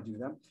did want to do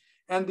them.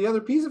 And the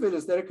other piece of it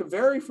is that it could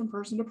vary from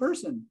person to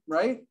person,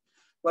 right?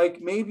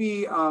 Like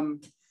maybe I'm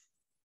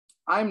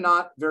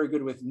not very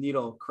good with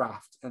needle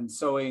craft, and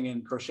sewing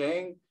and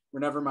crocheting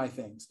were never my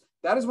things.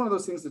 That is one of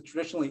those things that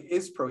traditionally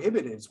is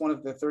prohibited. It's one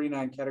of the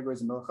 39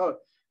 categories of melachot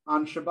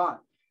on Shabbat.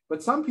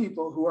 But some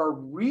people who are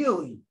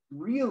really,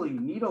 really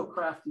needle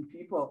crafty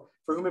people,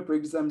 for whom it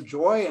brings them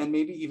joy and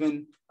maybe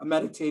even a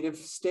meditative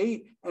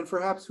state, and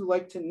perhaps who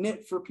like to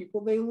knit for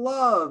people they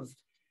love,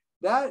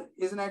 that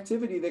is an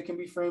activity that can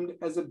be framed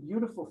as a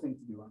beautiful thing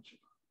to do on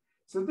Shabbat.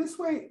 So this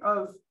way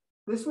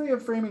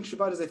of framing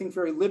Shabbat is, I think,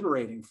 very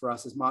liberating for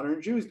us as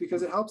modern Jews,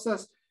 because it helps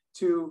us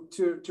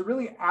to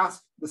really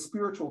ask the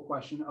spiritual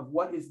question of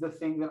what is the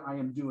thing that I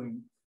am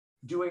doing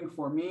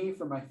for me,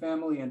 for my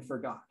family, and for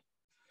God.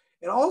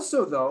 It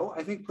also, though,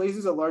 I think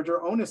places a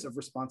larger onus of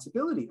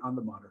responsibility on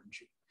the modern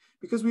Jew,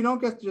 because we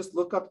don't get to just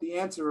look up the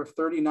answer of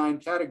 39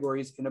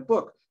 categories in a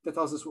book that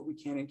tells us what we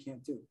can and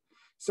can't do.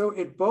 So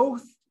it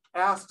both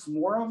asks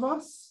more of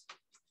us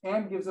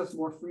and gives us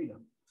more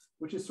freedom,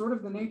 which is sort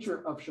of the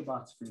nature of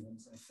Shabbat's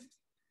freedoms, I think.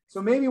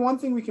 So maybe one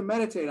thing we can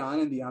meditate on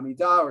in the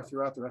Amidah or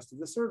throughout the rest of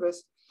the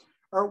service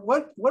are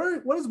what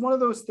is one of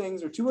those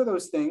things or two of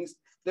those things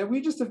that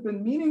we just have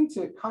been meaning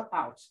to cut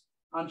out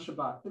on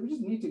Shabbat, that we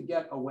just need to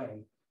get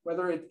away,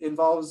 whether it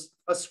involves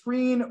a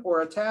screen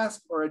or a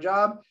task or a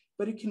job,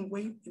 but it can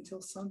wait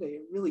until Sunday.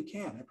 It really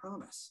can, I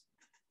promise.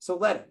 So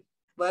let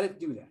it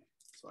do that.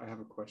 So I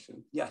have a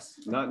question. Yes.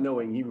 Not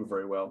knowing Hebrew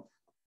very well,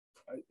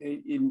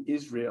 in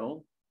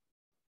Israel,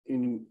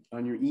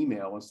 on your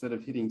email, instead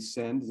of hitting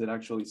send, does it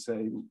actually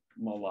say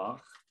malach?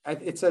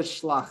 It says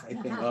shlach, I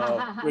think,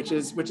 which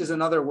is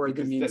another word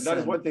that means that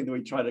is one thing that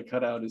we try to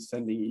cut out is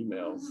sending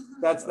emails.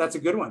 That's a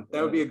good one.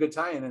 That would be a good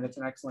tie-in, and it's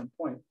an excellent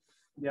point.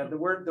 Yeah, the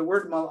word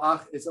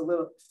malach is a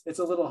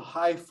little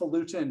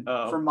highfalutin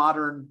for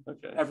modern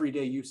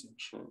everyday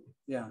usage.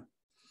 Yeah,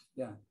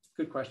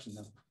 good question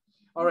though.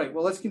 All right,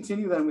 well, let's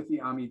continue then with the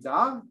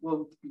Amidah.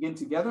 We'll begin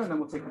together, and then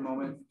we'll take a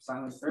moment of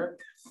silent prayer.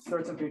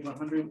 Starts on page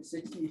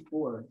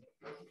 164.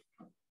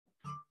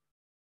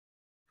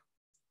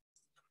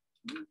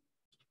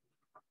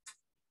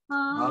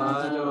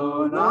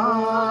 Adonai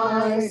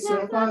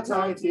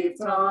sefatai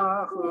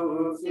tiftach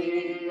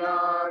ufi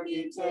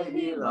yagid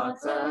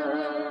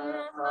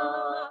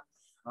tehilatecha.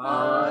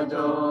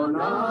 Adonai,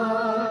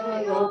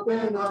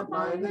 open up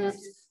my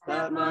lips,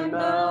 that my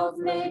mouth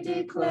may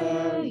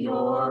declare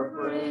your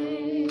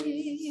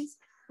praise.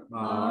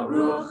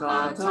 Baruch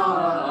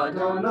atah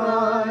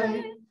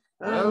Adonai,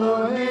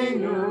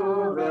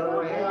 Eloheinu,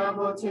 Elohei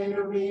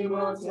Avotenu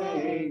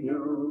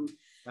v'imotenu,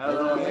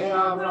 Elohei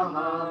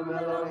Abraham,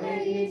 Elohei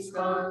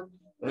Yitzchak,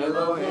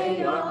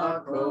 Elohei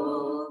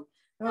Yaakov,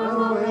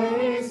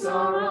 Elohei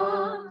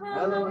Sarah,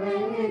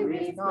 Elohei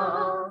Rivka,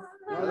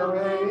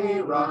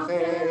 Elohei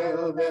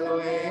Rachel,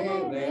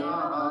 Elohei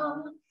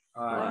Leah,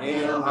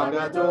 El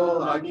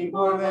Hagadol,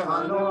 Hagibor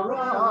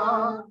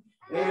veHanora,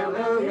 El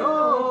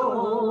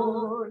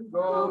Elyon,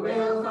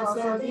 Gomel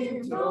Chasadim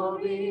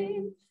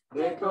Tovim,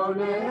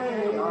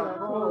 Vekonei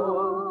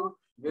Yaakov,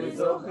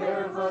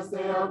 Vezocher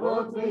Chasdei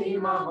Avot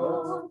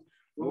veImahot,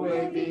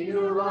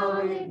 Umeviu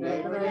Lavnei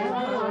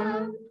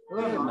Bneihem,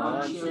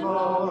 Leman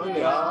Shemo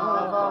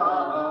Le'ahava,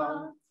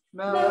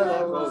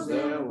 Melech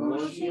Ozer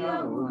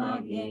uMoshiach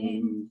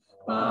uMagen.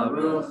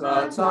 Baruch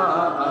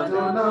atah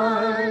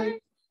Adonai,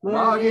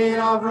 Magid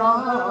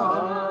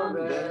Avraham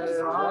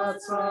be'ezrat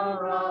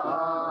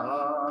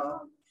Sarah.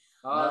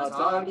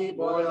 Atah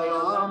Gibor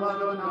le'olam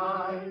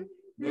Adonai,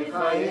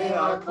 V'chayei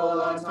hakol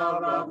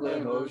atah Rab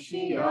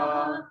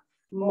le'Hoshia.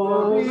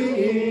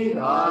 Mo'id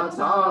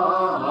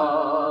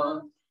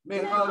atah,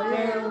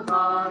 Mechakel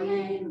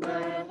chayim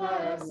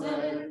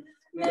be'chesed,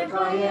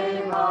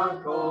 V'chayei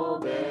hakol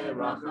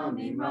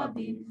be'rachamim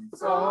rabim.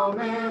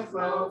 Somech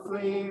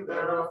noflim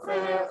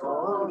ve'rofech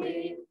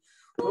cholim,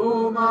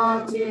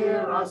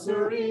 Umatir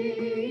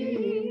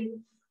asurim,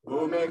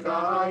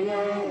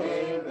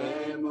 Umekayem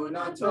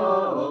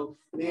emunato,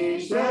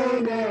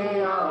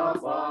 Lishenei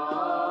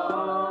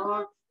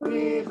afar,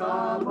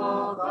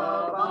 Lichamocha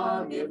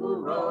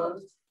b'neburot,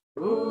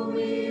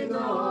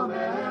 Umidom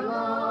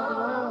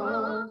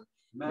elav,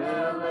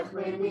 Melech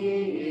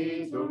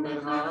memit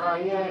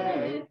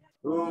umechayem,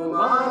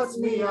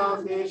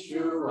 Umatzmiach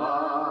Yeshua.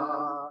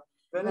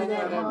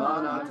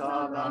 V'ne'eman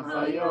atah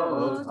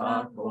b'chayot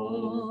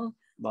hakol,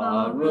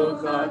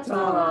 Baruch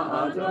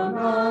atah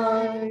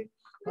Adonai,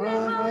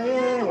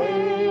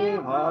 Elohei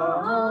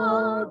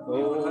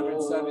hakol.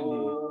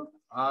 170.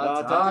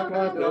 Atah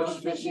kadosh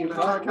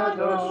v'shimcha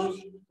kadosh,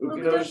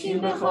 u'kadoshim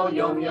b'chol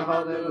yom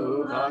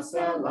yahalu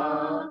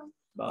ha'selah.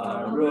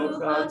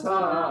 Baruch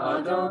atah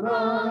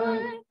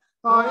Adonai,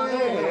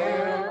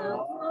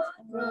 Ha'el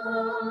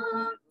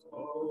hakol.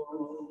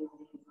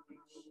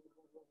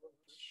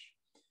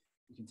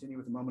 We continue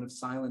with a moment of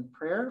silent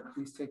prayer.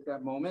 Please take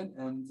that moment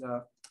and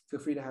feel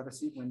free to have a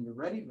seat when you're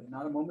ready, but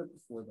not a moment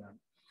before that.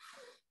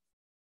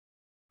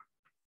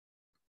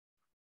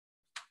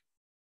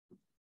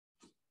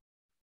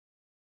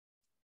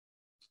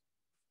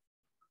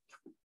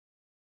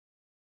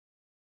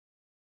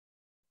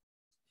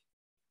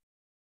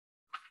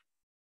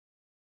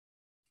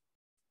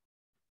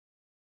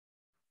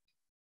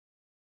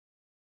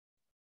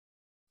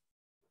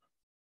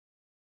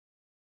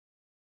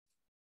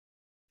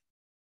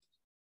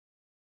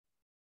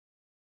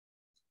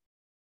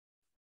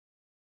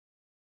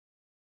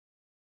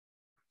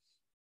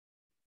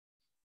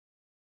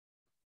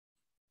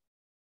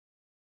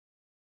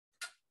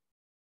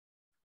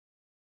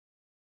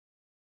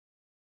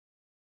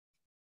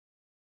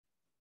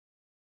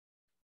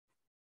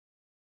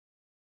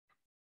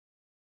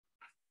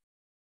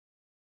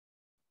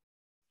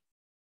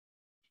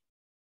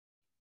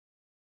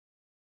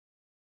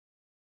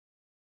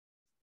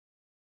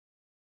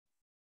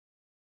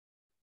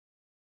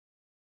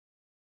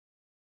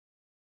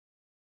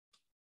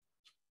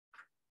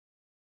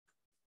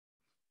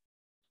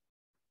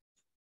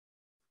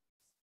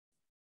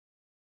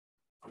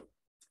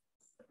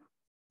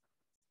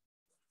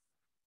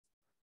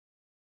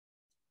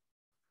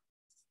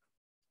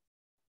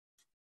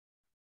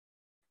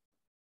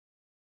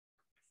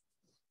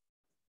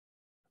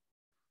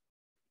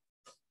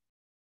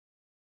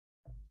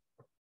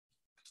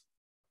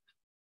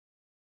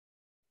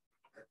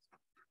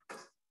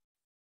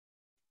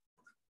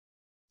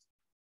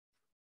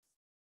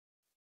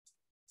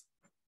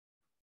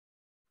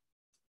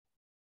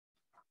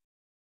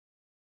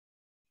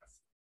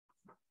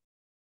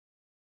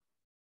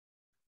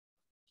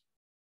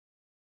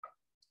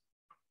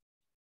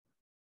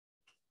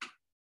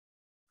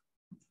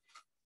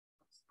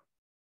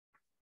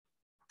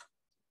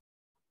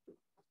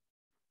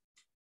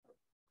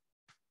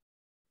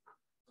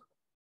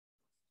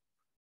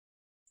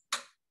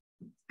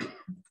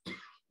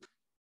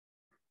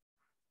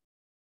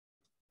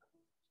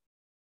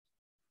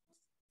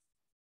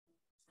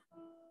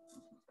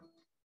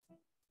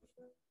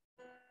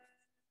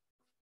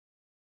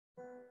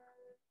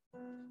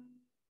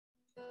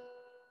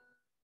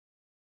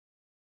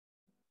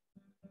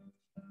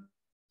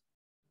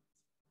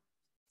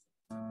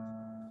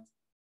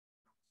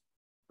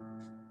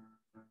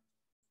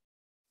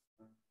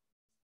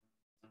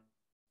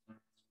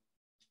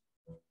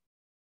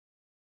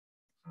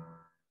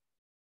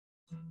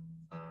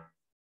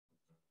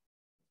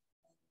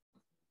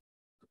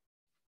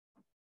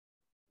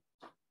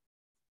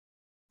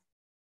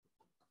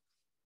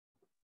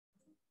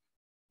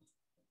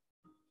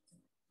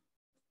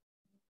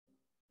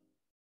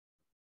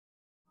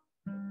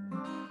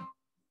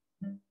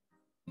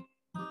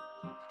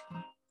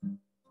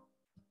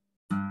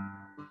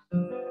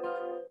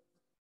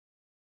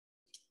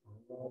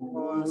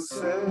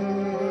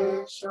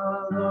 Say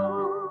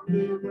shalom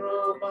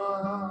libroma,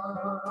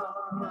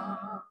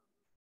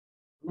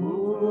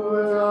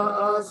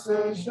 Uya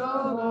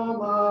shalom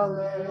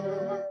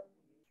aleichem,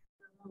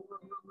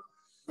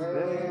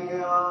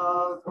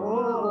 Ve'al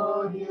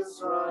kol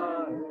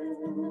Yisrael,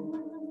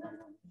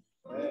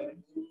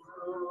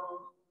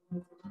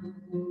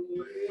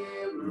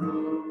 V'yimru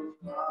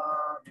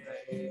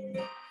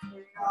amen.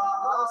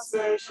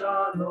 Yaseh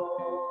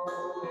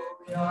shalom,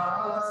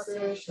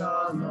 Yaseh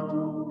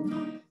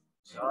shalom.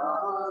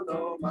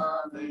 Shalom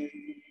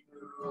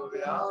Aleinu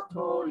ve'al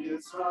kol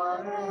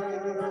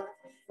Yisrael.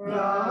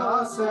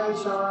 Yaseh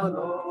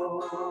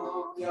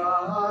shalom,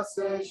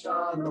 Yaseh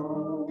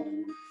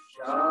shalom.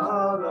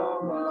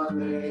 Shalom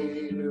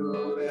Aleinu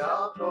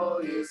ve'al kol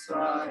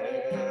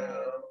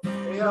Yisrael.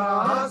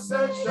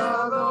 Yaseh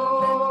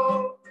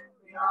shalom,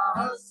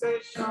 Yaseh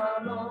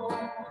shalom.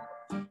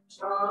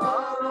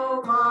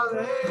 Shalom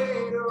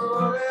Aleinu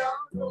ve'al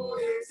kol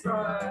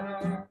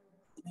Yisrael.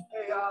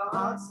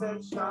 Yaseh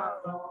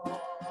shalom,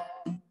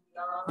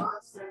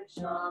 Yaseh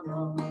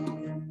shalom,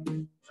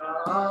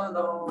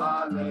 shalom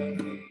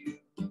aleinu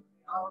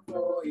ve'al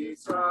kol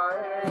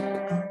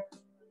Yisrael.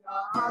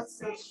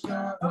 Yaseh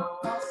shalom,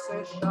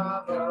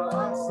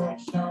 Yaseh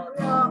shalom,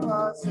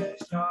 Yaseh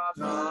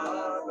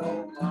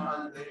shalom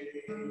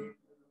aleinu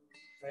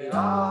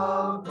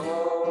ve'al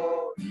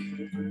kol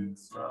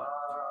Yisrael.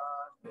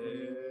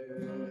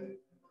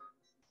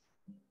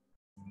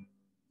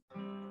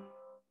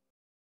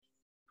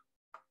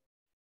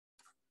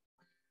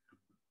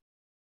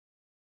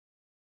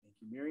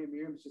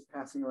 Miriam is just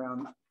passing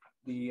around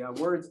the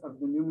words of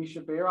the new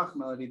Misha Beirach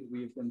melody that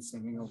we have been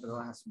singing over the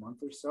last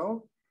month or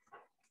so.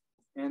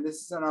 And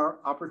this is our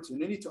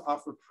opportunity to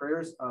offer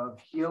prayers of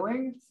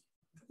healing.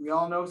 We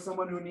all know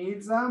someone who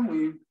needs them.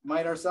 We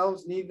might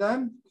ourselves need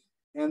them.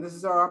 And this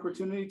is our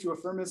opportunity to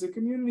affirm as a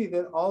community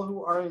that all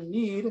who are in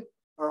need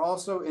are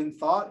also in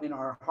thought in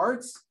our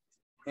hearts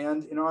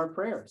and in our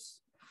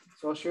prayers.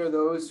 So I'll share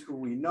those who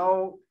we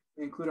know,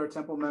 include our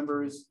temple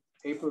members,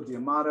 April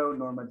Diamato,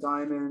 Norma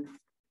Diamond,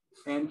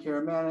 Ann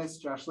Karamanis,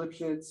 Josh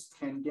Lipschitz,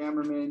 Ken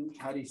Gammerman,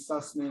 Hattie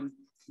Sussman,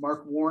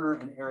 Mark Warner,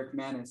 and Eric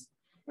Manis.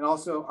 And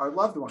also our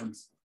loved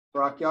ones,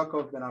 Barak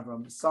Yaakov ben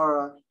Avram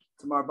Sarah,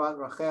 Tamar Bat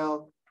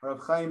Rachel, Rav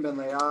Chaim ben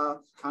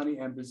Leah, Connie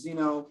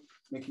Ambrosino,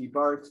 Mickey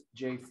Bart,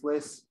 Jay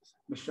Fliss,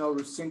 Michelle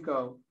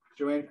Rusinko,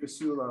 Joanne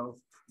Crisulo,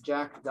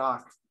 Jack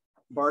Dock,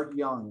 Bart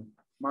Young,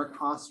 Mark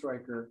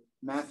Ostreicher,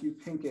 Matthew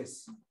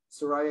Pincus,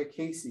 Soraya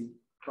Casey,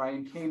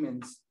 Brian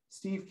Kamens,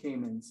 Steve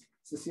Kamens,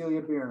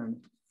 Cecilia Byrne,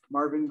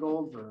 Marvin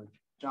Goldberg,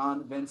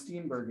 John Van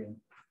Steenbergen,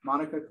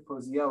 Monica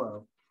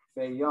Capoziello,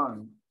 Faye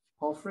Young,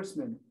 Paul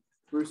Frisman,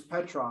 Bruce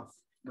Petroff,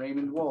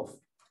 Raymond Wolf,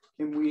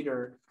 Kim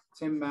Weeder,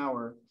 Tim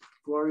Maurer,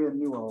 Gloria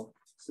Newell,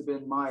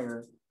 Sabine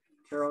Meyer,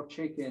 Carol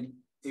Chaikin,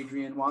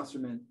 Adrienne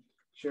Wasserman,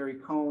 Sherry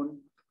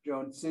Cohn,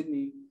 Joan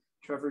Sidney,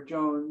 Trevor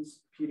Jones,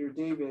 Peter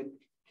David,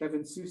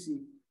 Kevin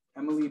Susi,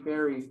 Emily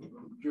Berry,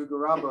 Drew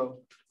Garabo,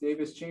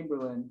 Davis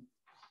Chamberlain,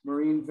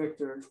 Maureen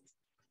Victor,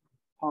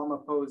 Palma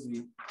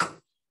Posey.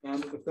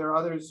 And if there are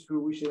others who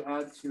we should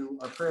add to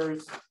our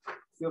prayers,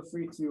 feel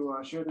free to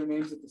share their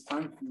names at this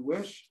time if you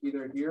wish,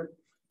 either here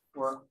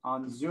or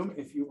on Zoom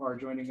if you are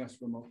joining us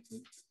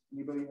remotely.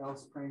 Anybody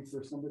else praying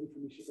for somebody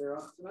from Misha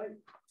Beirach tonight?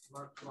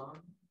 Mark Long,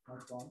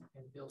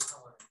 and Bill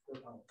Heller.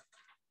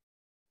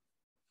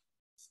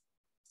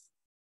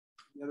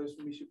 The others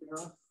from Misha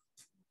Beirach?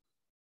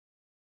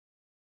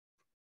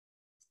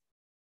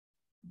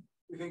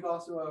 We think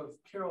also of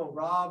Carol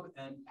Robb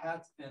and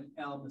Pat and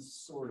Al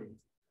Masori.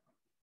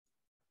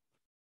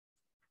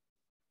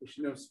 We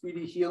should know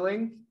speedy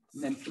healing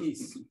and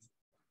peace.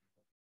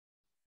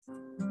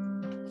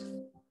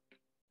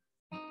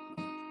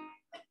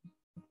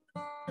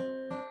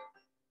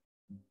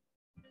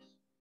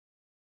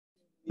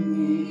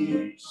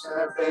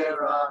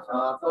 Sheberach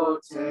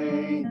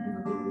Avoteinu,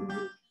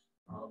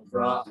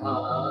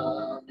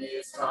 Avraham,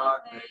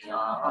 Yitzchak,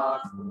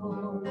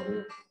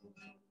 Yaakov.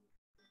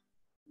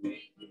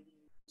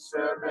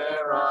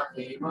 Sheberach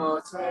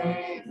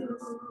Imotenu,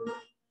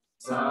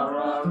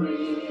 Sarah,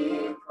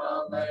 Rivka,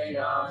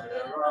 Leah,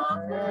 and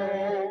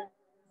Rachel.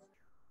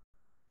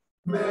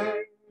 May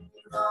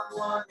the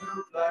one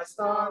who blessed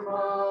our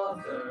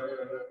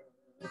mothers,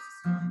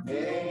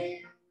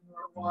 may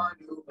the one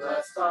who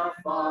blessed our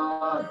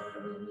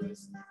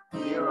fathers,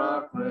 hear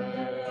our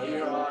prayer.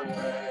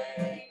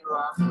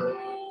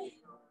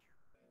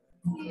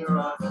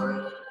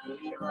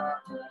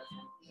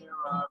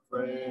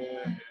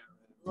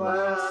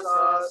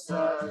 us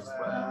as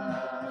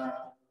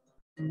well.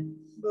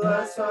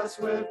 Bless us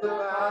with the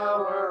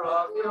power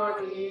of your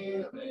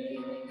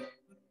healing.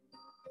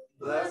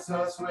 Bless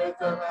us with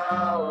the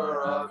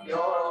power of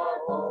your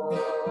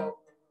hope.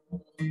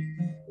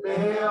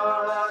 May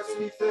our hearts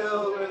be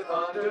filled with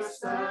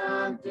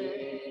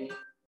understanding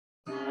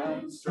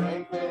and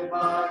strengthened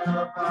by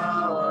the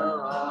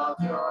power of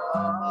your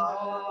heart.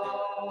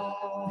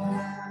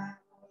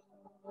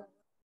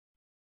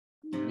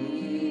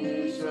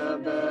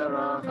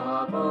 Mishabera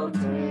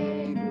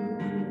Kabotenu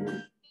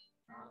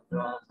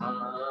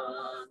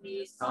Abraham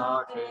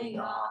Isake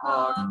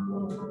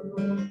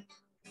Yaakov.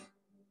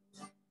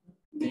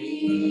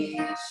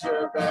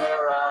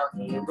 Mishabera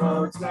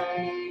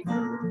Himotenu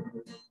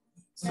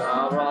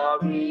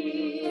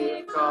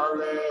Sarari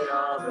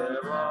Kalea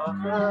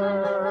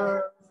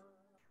Veracher.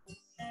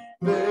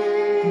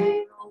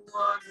 They the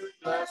one who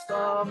blessed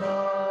our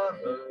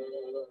mothers.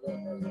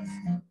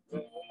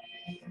 They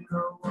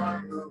the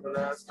one who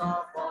blessed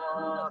our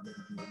fathers.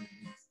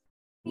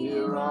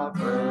 Hear our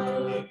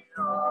prayer, hear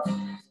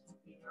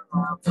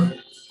our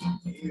prayer,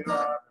 hear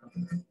our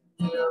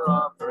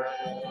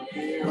prayer,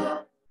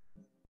 hear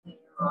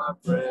our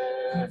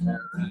prayer,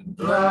 and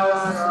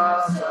bless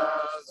us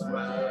as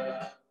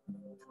well.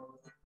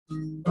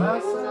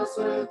 Bless us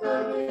with the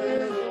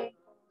healing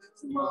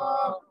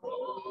tomorrow.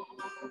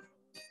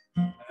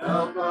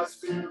 Help us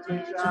to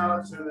reach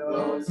out to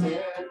those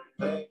in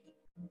pain.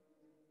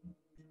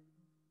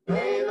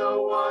 May the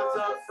ones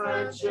of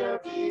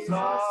friendship ease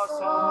our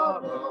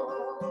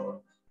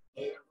sorrow.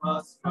 Give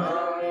us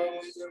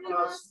courage, give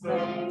us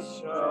faith,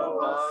 show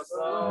us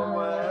the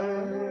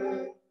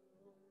way.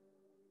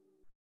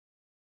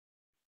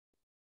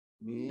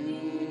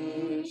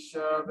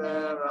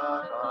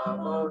 Mishabera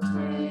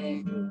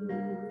Kamotenu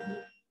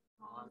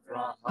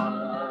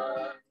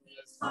Avraham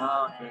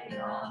Yitzchak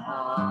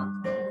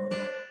Yaakov.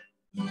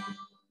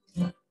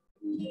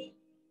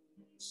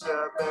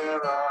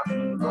 Mishabera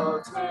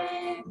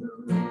Kamotenu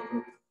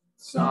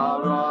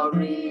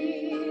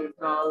Sarari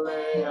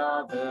Kalea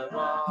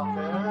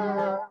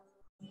Veracher.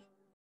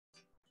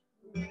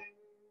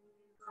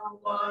 The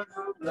one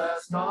who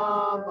blessed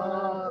our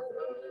mothers.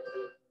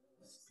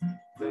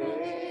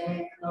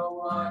 Thank the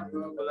one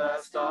who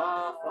blessed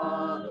our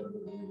fathers.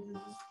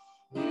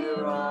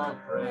 Hear our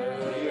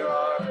prayer, hear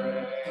our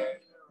prayer,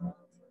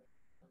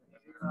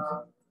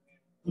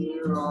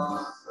 hear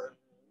our prayer,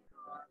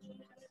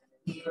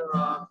 hear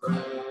our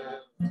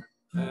prayer,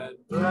 and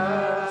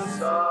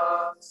bless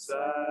us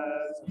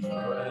as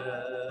well.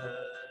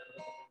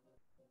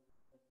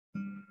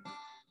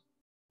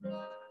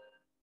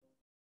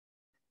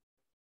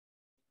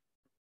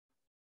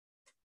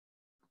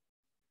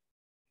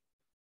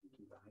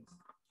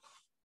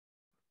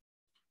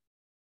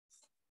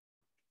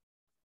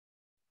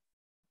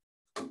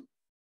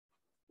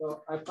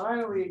 So I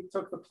finally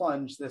took the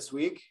plunge this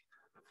week.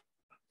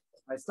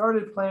 I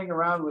started playing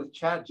around with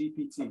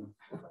ChatGPT.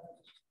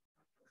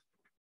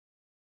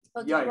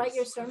 Oh, did you write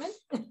your sermon?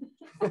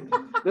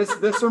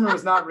 This sermon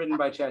was not written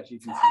by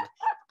ChatGPT.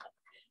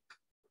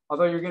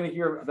 Although you're going to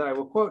hear that I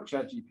will quote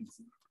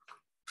ChatGPT.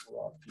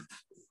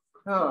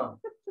 Oh,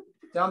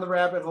 down the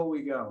rabbit hole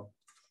we go.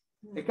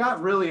 It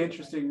got really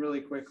interesting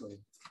really quickly.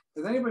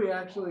 Has anybody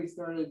actually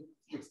started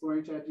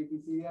exploring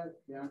ChatGPT yet?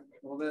 Yeah, a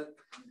little bit?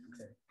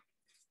 Okay.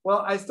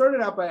 Well, I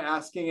started out by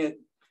asking it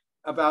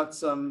about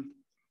some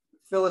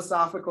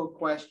philosophical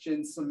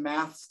questions, some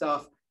math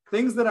stuff,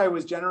 things that I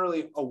was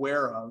generally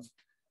aware of.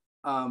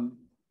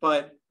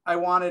 But I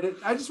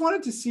just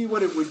wanted to see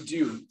what it would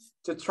do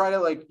to try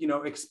to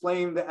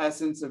explain the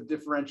essence of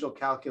differential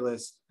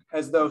calculus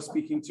as though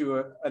speaking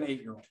to an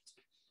 8-year-old.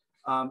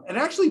 And it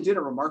actually did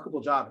a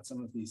remarkable job at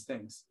some of these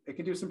things. It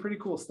can do some pretty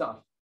cool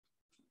stuff.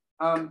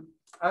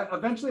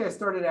 Eventually I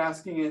started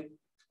asking it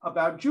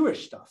about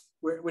Jewish stuff,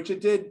 which it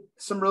did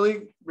some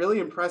really, really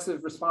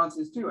impressive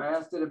responses to. I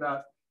asked it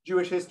about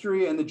Jewish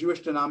history and the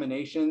Jewish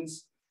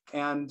denominations.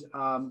 And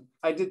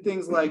I did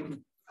things like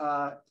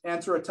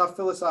answer a tough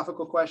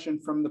philosophical question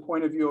from the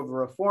point of view of a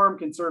Reform,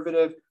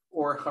 conservative,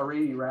 or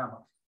Haredi rabbi,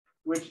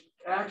 which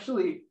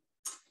actually,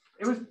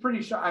 it was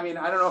pretty shocking. I mean,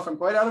 I don't know if I'm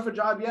quite out of a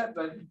job yet,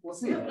 but we'll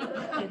see.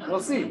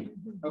 We'll see,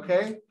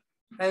 okay?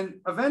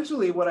 And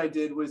eventually what I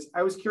did was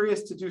I was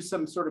curious to do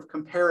some sort of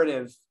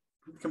comparative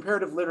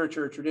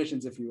literature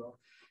traditions, if you will.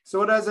 So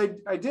what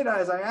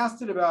I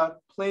asked it about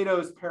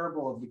Plato's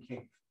parable of the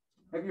cave.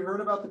 Have you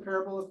heard about the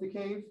parable of the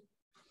cave?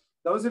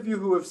 Those of you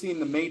who have seen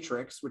The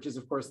Matrix, which is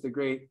of course the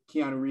great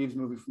Keanu Reeves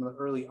movie from the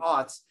early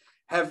aughts,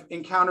 have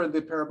encountered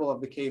the parable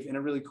of the cave in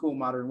a really cool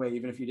modern way,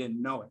 even if you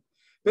didn't know it.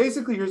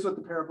 Basically, here's what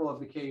the parable of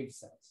the cave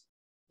says.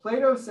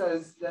 Plato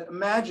says that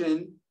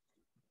imagine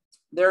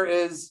there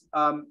is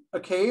a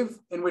cave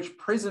in which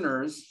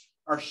prisoners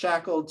are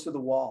shackled to the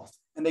wall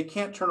and they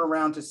can't turn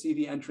around to see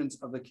the entrance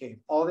of the cave.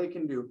 All they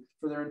can do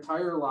for their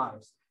entire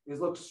lives is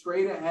look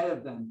straight ahead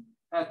of them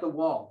at the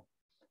wall.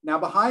 Now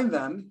behind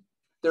them,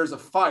 there's a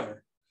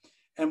fire.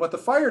 And what the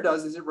fire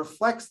does is it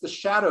reflects the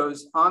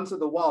shadows onto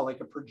the wall like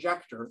a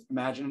projector.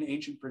 Imagine an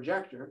ancient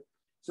projector.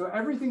 So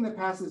everything that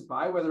passes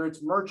by, whether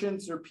it's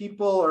merchants or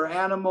people or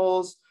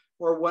animals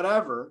or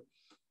whatever,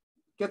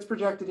 gets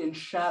projected in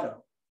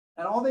shadow.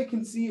 And all they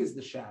can see is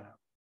the shadow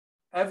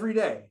every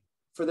day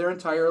for their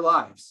entire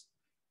lives.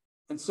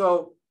 And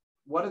so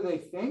what do they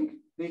think?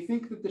 They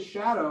think that the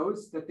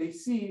shadows that they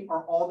see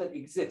are all that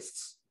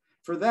exists.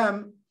 For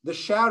them, the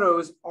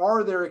shadows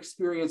are their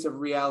experience of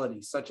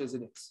reality, such as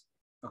it is.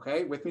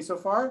 Okay, with me so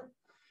far?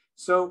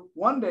 So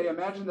one day,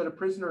 imagine that a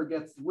prisoner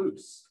gets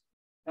loose,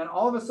 and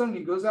all of a sudden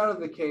he goes out of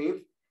the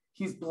cave.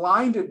 He's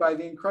blinded by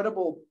the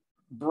incredible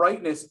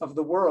brightness of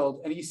the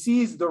world, and he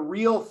sees the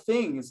real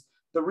things,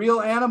 the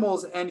real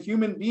animals and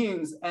human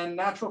beings and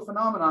natural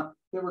phenomena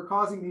that were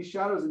causing these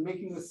shadows and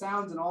making the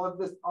sounds and all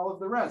of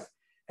the rest.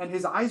 And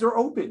his eyes are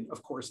open,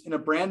 of course, in a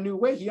brand new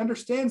way. He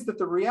understands that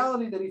the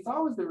reality that he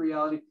thought was the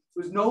reality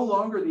was no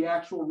longer the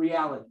actual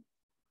reality.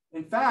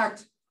 In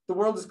fact, the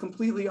world is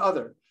completely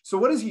other. So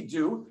what does he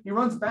do? He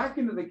runs back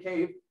into the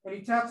cave and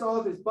he taps all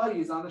of his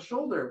buddies on the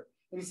shoulder.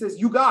 And he says,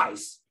 you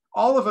guys,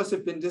 all of us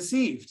have been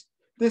deceived.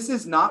 This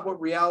is not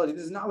what reality,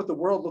 this is not what the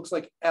world looks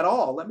like at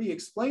all. Let me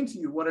explain to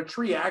you what a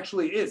tree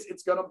actually is.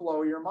 It's going to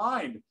blow your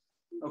mind.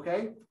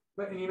 Okay?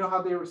 And you know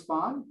how they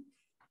respond?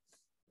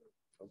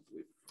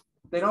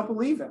 They don't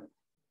believe him.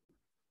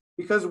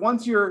 Because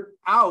once you're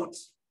out,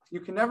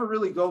 you can never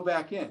really go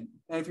back in.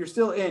 And if you're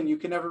still in, you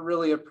can never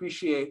really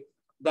appreciate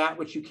that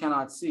which you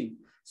cannot see.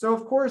 So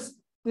of course,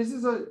 this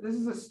is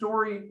a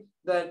story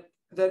that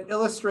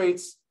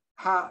illustrates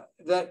how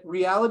that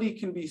reality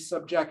can be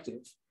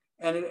subjective.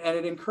 And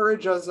it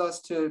encourages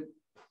us to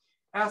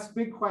ask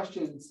big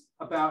questions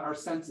about our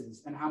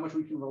senses and how much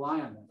we can rely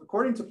on them.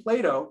 According to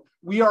Plato,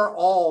 we are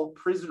all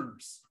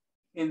prisoners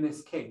in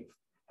this cave,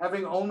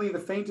 having only the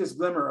faintest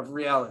glimmer of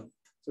reality.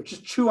 So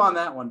just chew on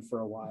that one for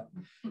a while.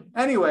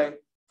 Anyway,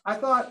 I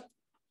thought,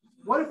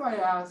 what if I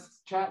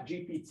asked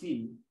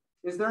ChatGPT,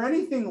 is there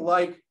anything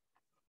like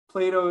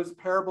Plato's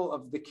parable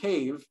of the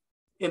cave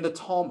in the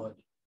Talmud?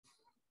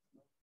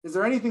 Is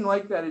there anything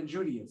like that in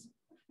Judaism?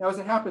 Now, as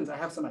it happens, I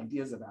have some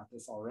ideas about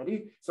this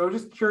already. So I'm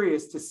just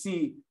curious to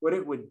see what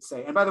it would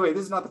say. And by the way,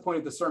 this is not the point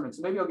of the sermon.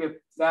 So maybe I'll give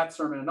that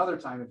sermon another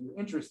time if you're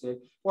interested.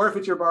 Or if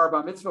it's your bar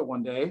bar mitzvah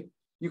one day,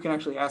 you can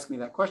actually ask me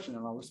that question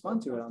and I'll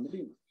respond to it on the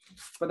beam.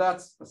 But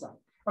that's aside.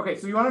 Okay,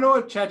 so you want to know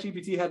what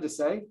ChatGPT had to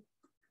say? Are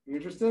you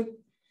interested?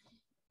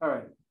 All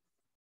right.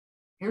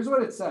 Here's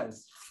what it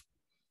says.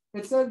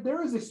 It said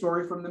there is a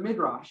story from the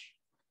Midrash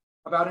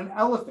about an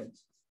elephant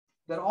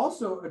that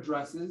also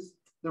addresses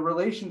the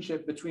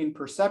relationship between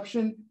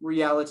perception,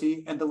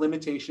 reality, and the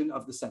limitation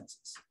of the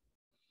senses.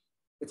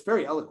 It's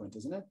very eloquent,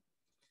 isn't it?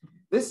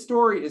 This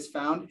story is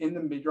found in the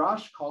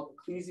Midrash called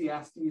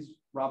Ecclesiastes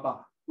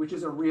Rabbah, which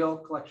is a real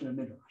collection of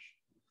Midrash.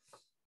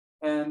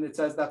 And it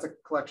says that's a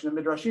collection of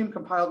Midrashim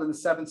compiled in the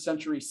 7th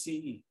century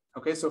CE.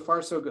 Okay, so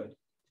far so good.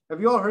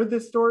 Have you all heard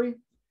this story?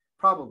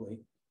 Probably.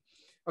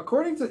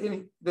 According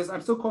to this,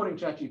 I'm still quoting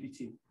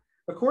ChatGPT.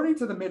 According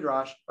to the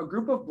Midrash, a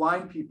group of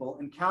blind people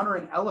encounter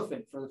an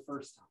elephant for the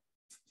first time.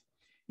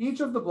 Each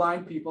of the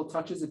blind people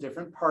touches a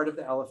different part of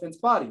the elephant's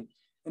body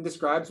and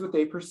describes what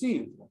they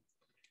perceive.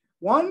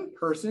 One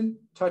person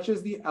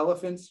touches the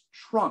elephant's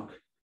trunk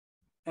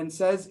and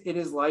says it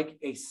is like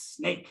a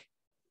snake.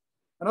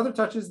 Another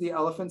touches the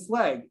elephant's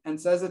leg and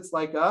says it's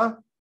like a,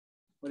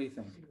 what do you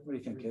think? What do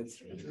you think,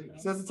 kids?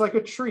 Says it's like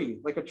a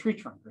tree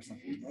trunk or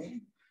something,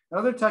 right?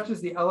 Another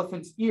touches the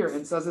elephant's ear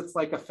and says it's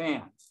like a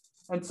fan,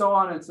 and so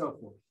on and so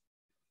forth.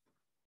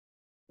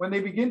 When they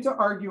begin to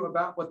argue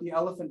about what the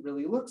elephant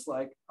really looks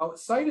like, a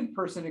sighted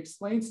person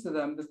explains to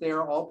them that they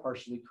are all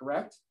partially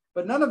correct,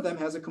 but none of them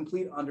has a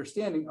complete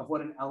understanding of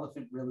what an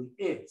elephant really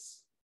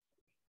is.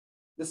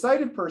 The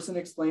sighted person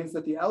explains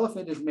that the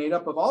elephant is made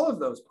up of all of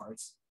those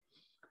parts,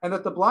 and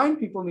that the blind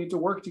people need to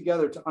work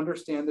together to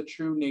understand the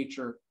true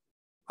nature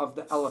of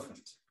the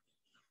elephant.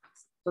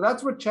 So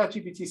that's what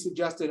ChatGPT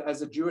suggested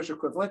as a Jewish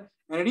equivalent,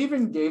 and it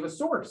even gave a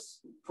source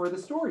for the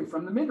story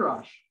from the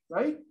Midrash,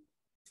 right?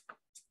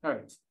 All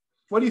right.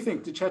 What do you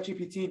think? Did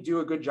ChatGPT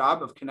do a good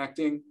job of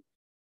connecting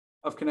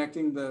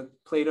the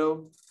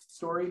Plato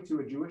story to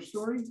a Jewish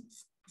story?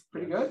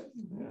 Pretty good?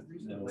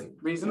 Yeah,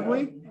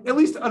 reasonably? At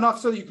least enough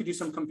so that you could do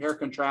some compare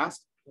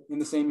contrast in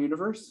the same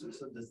universe.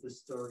 So does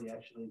this story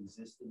actually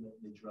exist in the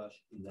Midrash?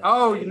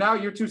 Oh, now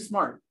you're too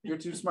smart. You're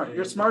too smart. Yeah,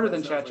 you're smarter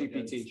than like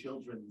ChatGPT.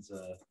 Children's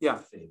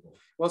fable.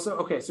 Well,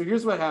 so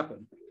here's what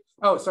happened.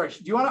 Oh, sorry.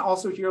 Do you want to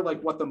also hear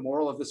like what the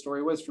moral of the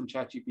story was from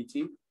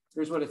ChatGPT?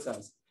 Here's what it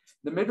says.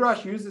 The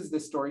Midrash uses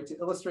this story to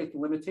illustrate the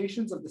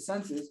limitations of the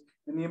senses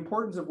and the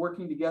importance of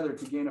working together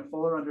to gain a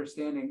fuller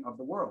understanding of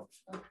the world.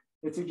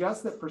 It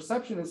suggests that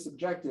perception is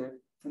subjective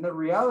and that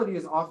reality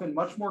is often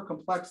much more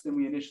complex than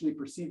we initially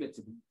perceive it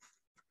to be.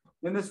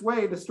 In this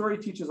way, the story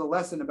teaches a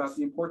lesson about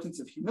the importance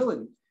of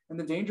humility and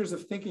the dangers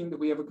of thinking that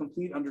we have a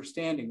complete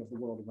understanding of the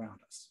world around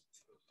us.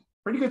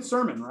 Pretty good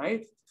sermon,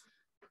 right?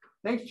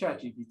 Thanks,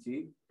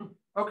 ChatGPT.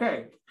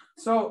 Okay,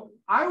 so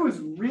I was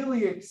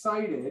really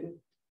excited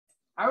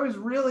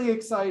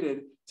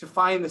to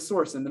find the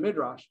source in the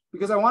Midrash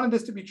because I wanted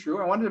this to be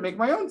true. I wanted to make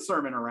my own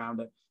sermon around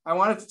it. I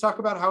wanted to talk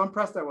about how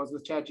impressed I was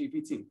with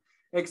ChatGPT.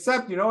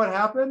 Except, you know what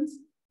happens?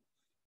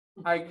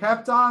 I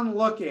kept on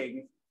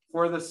looking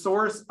for the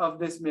source of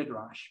this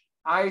midrash.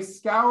 I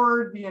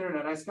scoured the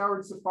internet. I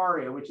scoured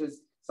Sefaria, which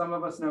is, some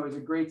of us know, is a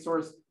great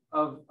source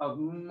of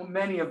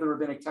many of the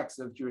rabbinic texts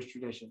of Jewish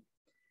tradition.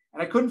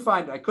 And I couldn't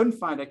find it. I couldn't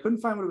find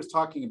what it was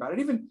talking about. I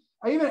even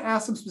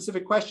asked some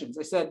specific questions.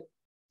 I said,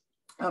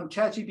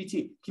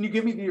 ChatGPT, can you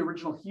give me the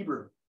original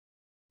Hebrew?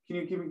 Can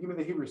you give me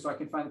the Hebrew so I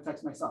can find the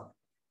text myself?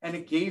 And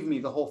it gave me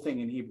the whole thing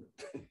in Hebrew.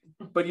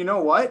 But you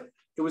know what?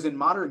 It was in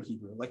modern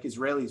Hebrew, like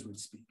Israelis would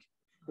speak.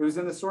 It was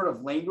in the sort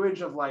of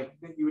language of like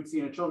that you would see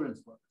in a children's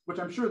book, which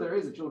I'm sure there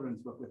is a children's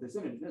book with this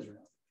in it in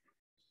Israel.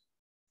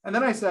 And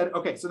then I said,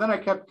 okay, so then I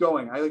kept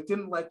going. I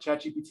didn't let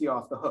ChatGPT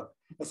off the hook.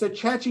 I said,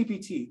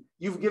 ChatGPT,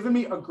 you've given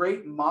me a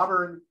great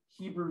modern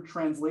Hebrew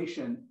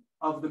translation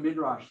of the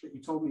Midrash that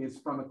you told me is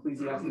from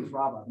Ecclesiastes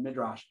Rabbah, the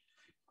Midrash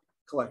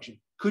collection.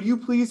 Could you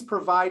please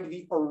provide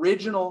the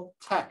original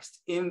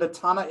text in the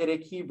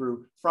Tannaitic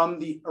Hebrew from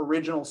the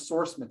original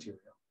source material?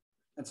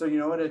 And so you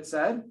know what it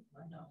said?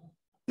 I know.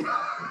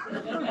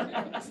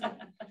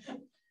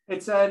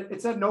 It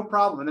said no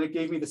problem, and then it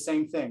gave me the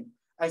same thing.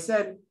 I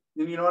said,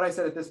 and you know what I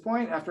said at this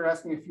point after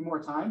asking a few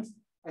more times?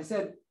 I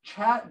said,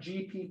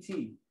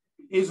 ChatGPT,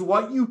 is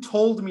what you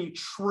told me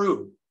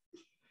true?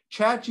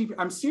 ChatGPT,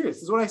 I'm serious,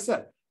 this is what I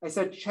said. I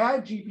said,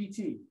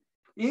 ChatGPT,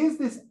 is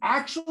this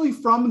actually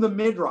from the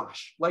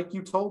Midrash like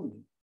you told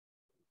me?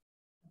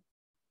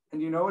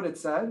 And you know what it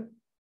said?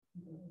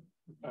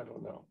 I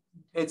don't know.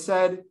 It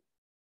said,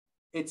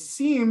 it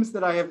seems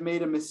that I have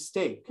made a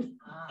mistake.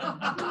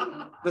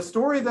 The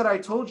story that I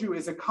told you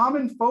is a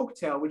common folk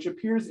tale which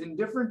appears in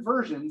different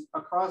versions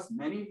across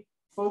many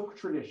folk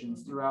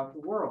traditions throughout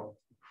the world.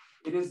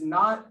 It is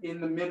not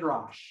in the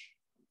Midrash.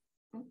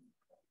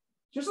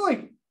 Just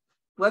like,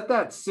 let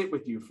that sit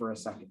with you for a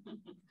second.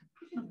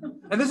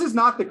 And this is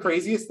not the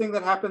craziest thing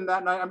that happened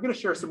that night. I'm going to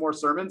share some more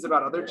sermons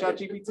about other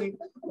ChatGPT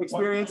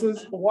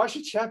experiences. Why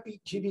should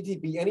ChatGPT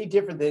be any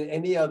different than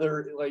any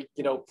other,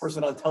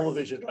 person on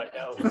television right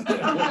now?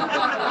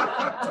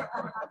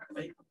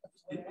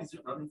 Is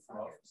it running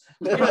for office?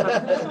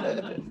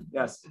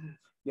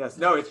 Yes.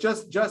 No, it's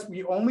just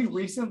we only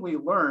recently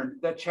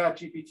learned that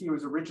ChatGPT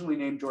was originally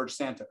named George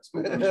Santos.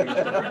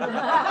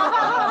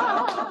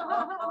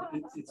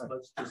 It's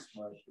much too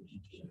smart.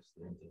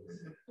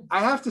 I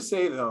have to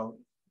say though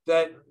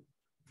that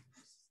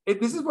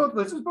this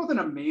was both an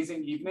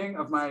amazing evening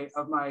of my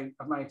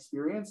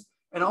experience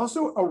and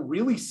also a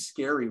really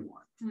scary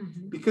one.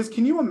 Mm-hmm. Because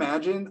can you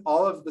imagine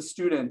all of the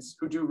students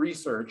who do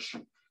research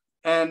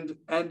and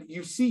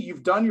you see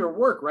you've done your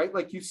work, right?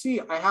 Like you see,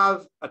 I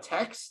have a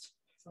text.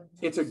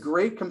 It's a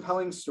great,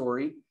 compelling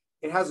story.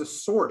 It has a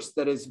source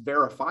that is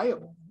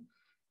verifiable.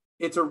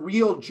 It's a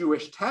real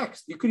Jewish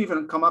text. You could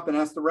even come up and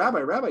ask the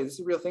rabbi, this is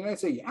a real thing? And I'd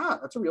say, yeah,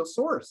 that's a real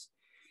source.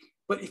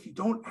 But if you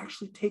don't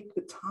actually take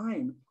the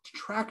time to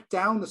track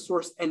down the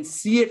source and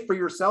see it for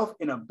yourself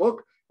in a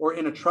book or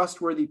in a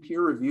trustworthy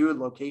peer-reviewed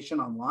location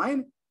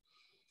online,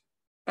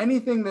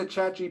 anything that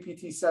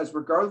ChatGPT says,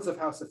 regardless of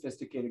how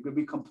sophisticated, could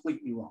be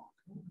completely wrong.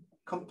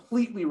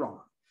 Completely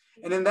wrong.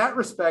 And in that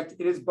respect,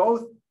 it is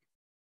both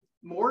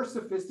more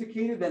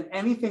sophisticated than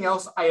anything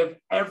else I have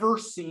ever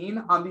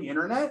seen on the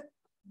internet,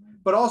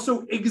 but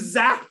also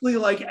exactly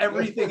like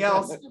everything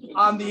else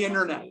on the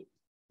internet.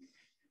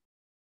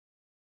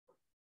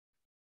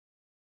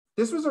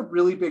 This was a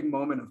really big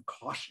moment of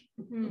caution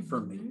for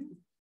me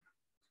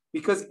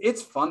because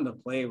it's fun to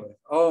play with.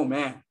 Oh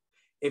man,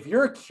 if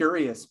you're a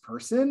curious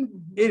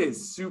person, it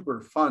is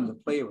super fun to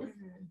play with.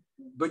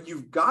 But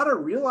you've got to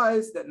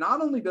realize that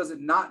not only does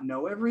it not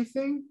know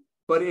everything,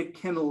 but it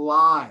can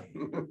lie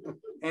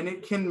and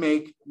it can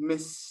make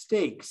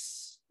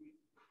mistakes.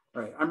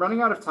 All right, I'm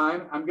running out of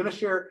time. I'm going to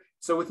share,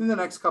 so within the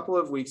next couple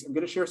of weeks, I'm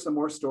going to share some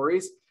more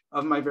stories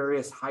of my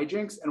various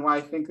hijinks and why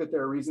I think that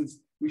there are reasons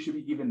we should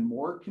be even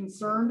more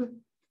concerned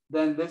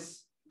than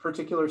this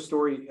particular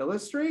story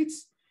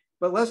illustrates.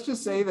 But let's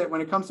just say that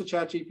when it comes to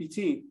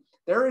ChatGPT,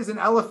 there is an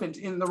elephant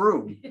in the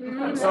room,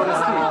 so to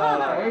speak,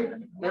 okay?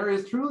 There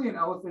is truly an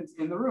elephant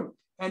in the room.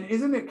 And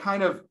isn't it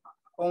kind of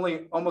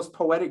only almost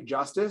poetic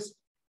justice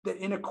that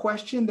in a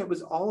question that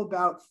was all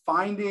about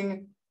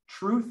finding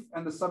truth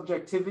and the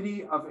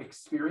subjectivity of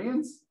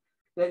experience,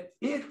 that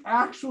it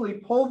actually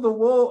pulled the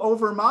wool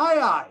over my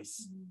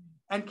eyes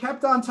and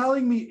kept on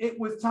telling me it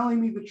was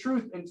telling me the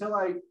truth until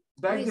I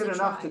begged it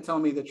enough to tell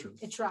me the truth.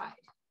 It tried.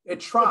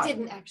 It tried. It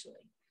didn't actually.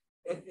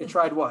 It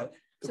tried what?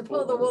 To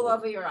pull the wool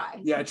over your eyes.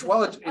 Yeah, it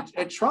tried.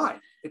 It tried.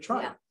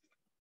 Yeah.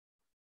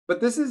 But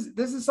this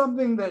is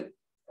something that,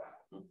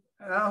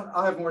 and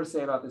I'll have more to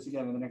say about this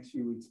again in the next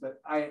few weeks,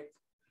 but I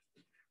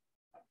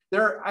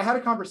had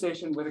a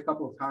conversation with a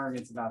couple of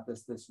congregants about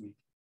this week.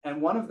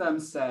 And one of them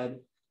said,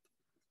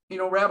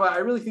 Rabbi, I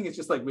really think it's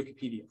just like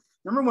Wikipedia.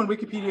 Remember when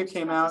Wikipedia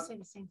came out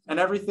and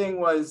everything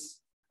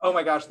was, oh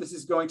my gosh, this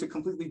is going to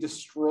completely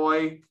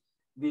destroy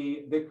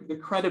the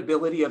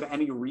credibility of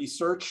any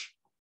research.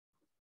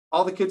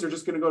 All the kids are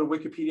just going to go to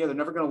Wikipedia. They're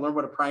never going to learn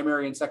what a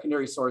primary and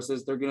secondary source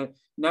is. They're going to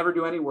never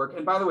do any work.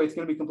 And by the way, it's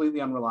going to be completely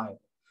unreliable.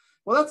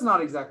 Well, that's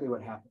not exactly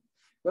what happened.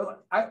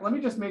 Well, let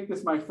me just make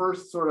this my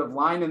first sort of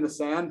line in the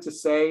sand to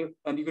say,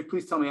 and you could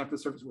please tell me after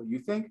the service what you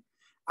think.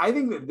 I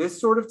think that this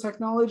sort of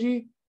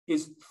technology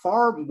is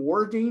far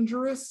more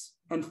dangerous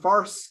and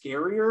far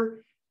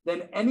scarier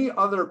than any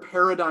other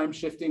paradigm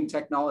shifting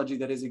technology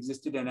that has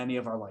existed in any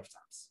of our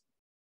lifetimes.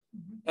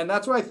 And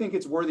that's why I think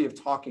it's worthy of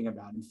talking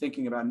about and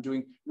thinking about and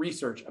doing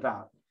research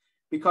about.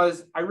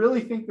 Because I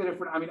really think that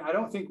I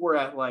don't think we're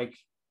at like,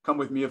 come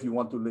with me if you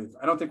want to live.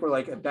 I don't think we're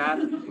like at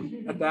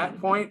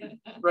that point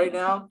right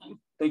now.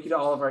 Thank you to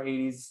all of our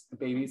 80s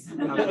babies.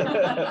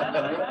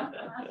 Right?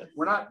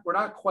 We're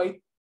not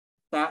quite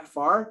that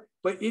far,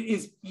 but it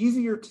is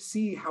easier to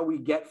see how we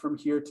get from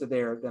here to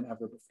there than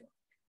ever before.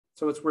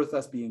 So it's worth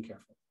us being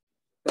careful.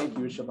 Thank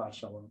you. Shabbat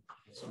Shalom.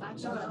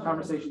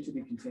 Conversation to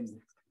be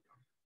continued.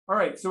 All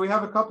right, so we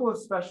have a couple of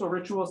special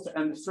rituals to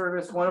end the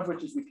service, one of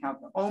which is we count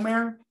the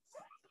Omer.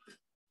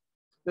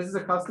 This is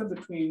a custom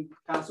between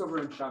Passover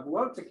and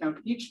Shavuot to count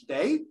each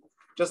day,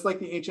 just like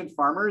the ancient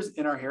farmers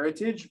in our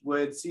heritage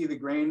would see the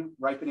grain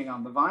ripening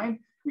on the vine.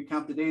 We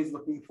count the days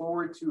looking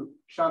forward to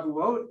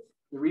Shavuot,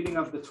 the reading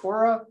of the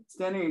Torah,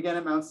 standing again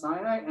at Mount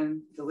Sinai,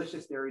 and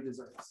delicious dairy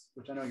desserts,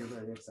 which I know you're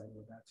very excited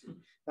about too.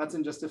 That's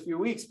in just a few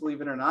weeks,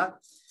 believe it or not.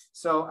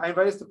 So I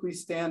invite us to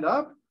please stand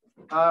up.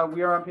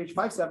 We are on page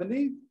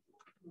 570.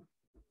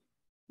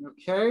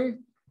 Okay.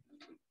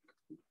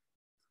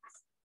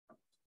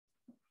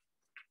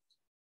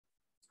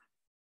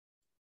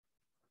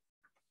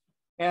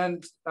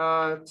 And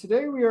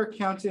today we are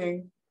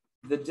counting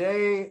the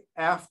day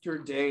after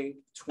day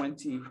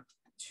 22.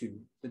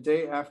 The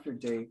day after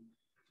day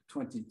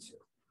 22.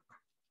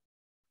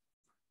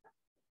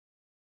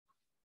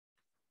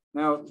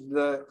 Now,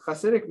 the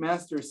Hasidic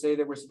masters say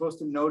that we're supposed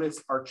to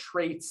notice our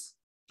traits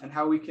and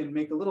how we can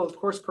make a little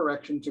course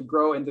correction to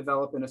grow and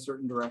develop in a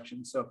certain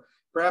direction. So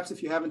perhaps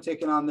if you haven't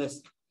taken on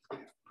this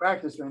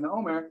practice during the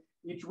Omer,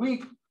 each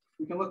week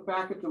we can look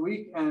back at the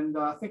week and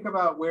think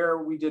about where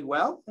we did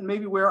well and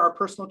maybe where our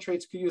personal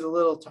traits could use a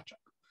little touch up.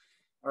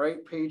 All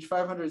right, page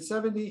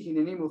 570.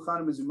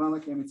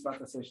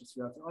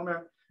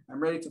 I'm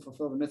ready to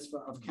fulfill the mitzvah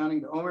of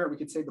counting the Omer. We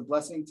could say the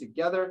blessing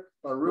together.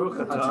 Baruch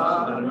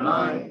atah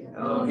Adonai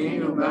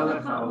Eloheinu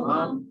melech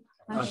haolam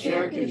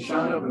asher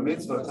kidshanu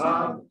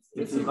b'mitzvotav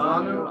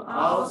v'tzivanu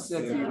al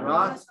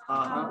sefirat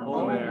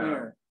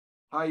ha'omer.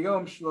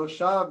 Hayom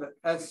shlosha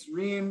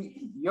v'esrim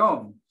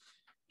yom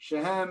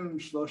shehem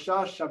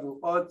shlosha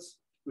shavuot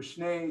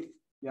u'shnei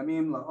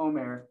yamim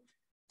la'omer.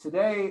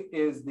 Today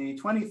is the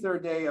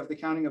 23rd day of the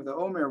counting of the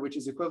Omer, which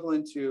is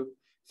equivalent to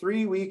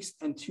 3 weeks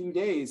and 2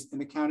 days in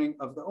the counting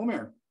of the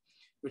Omer,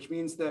 which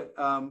means that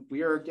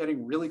we are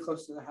getting really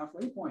close to the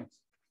halfway point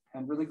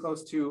and really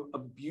close to a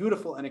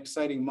beautiful and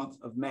exciting month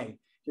of May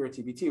here at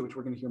TBT, which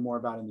we're going to hear more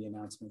about in the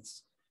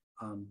announcements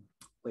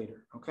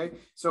later. Okay,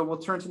 so we'll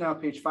turn to now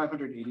page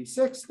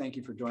 586. Thank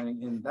you for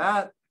joining in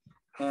that.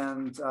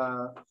 And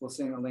we'll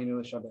sing Aleinu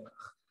L'Shabbat.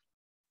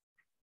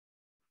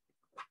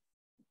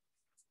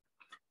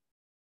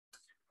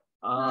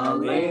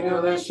 Aleinu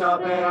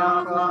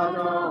l'shabeach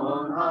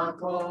l'adon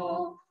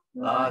hakol,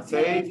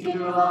 לתת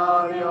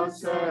גדולה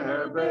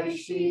ליוצר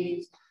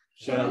בראשית,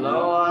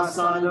 שלא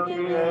עשנו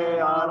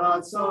כיאה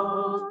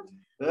ארצות,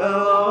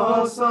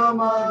 ולא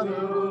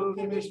שמנו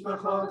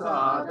כמשפחות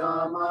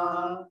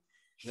האדמה,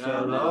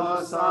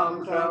 שלא שם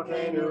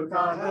חלקנו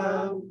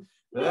כהם,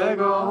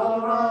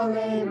 וגומר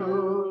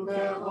עלינו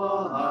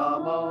ככל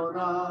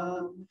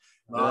המונם,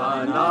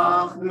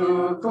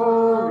 ואנחנו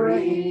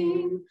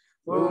קוראים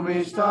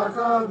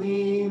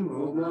ומשתחווים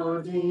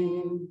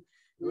ומודים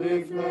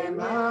לפני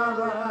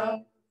מלך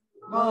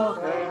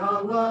מלכי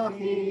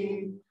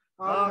המלכים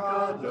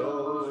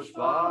הקדוש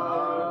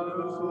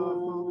ברוך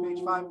הוא.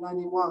 Page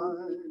 591.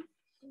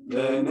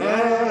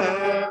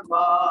 ונאמר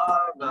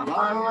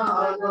למען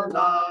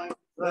אדוני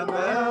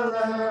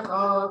למלך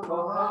על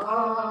כל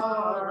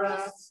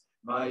הארץ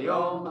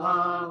ביום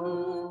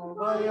ההוא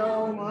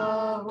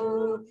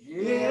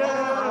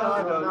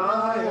יראה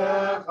אדוני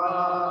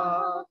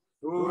אחד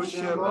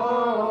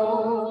ושמו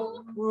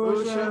You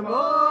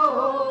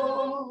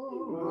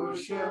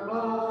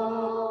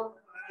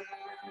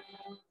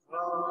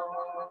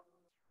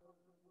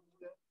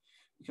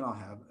can all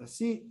have a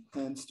seat,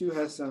 and Stu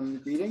has some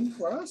greeting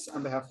for us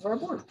on behalf of our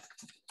board.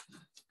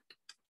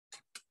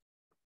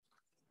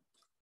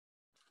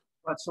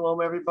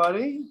 Shalom,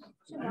 everybody.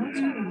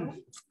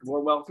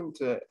 More welcome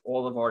to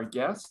all of our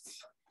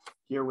guests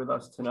here with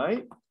us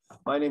tonight.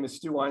 My name is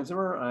Stu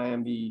Weinzimmer. I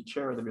am the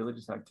chair of the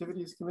Religious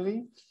Activities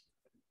Committee.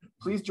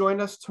 Please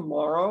join us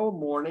tomorrow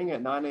morning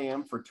at 9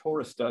 a.m. for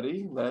Torah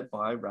study led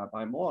by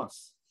Rabbi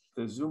Moss.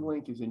 The Zoom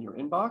link is in your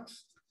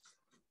inbox.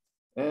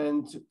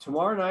 And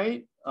tomorrow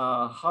night,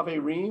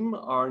 Haverim,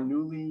 our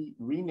newly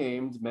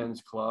renamed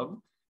men's club,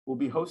 will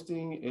be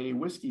hosting a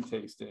whiskey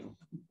tasting.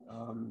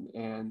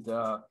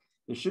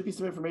 There should be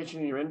some information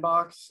in your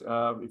inbox.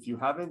 If you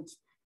haven't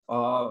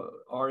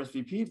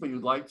RSVP'd, but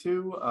you'd like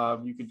to,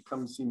 you could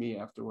come see me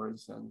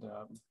afterwards and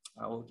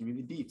I will give you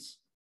the deets.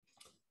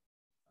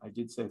 I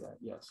did say that,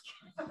 yes.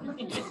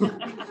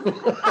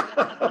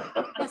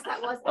 Yes,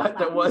 that was out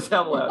That loud. was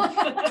out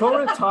loud.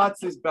 Torah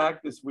Tots is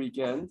back this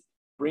weekend.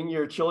 Bring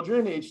your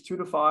children age 2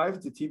 to 5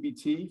 to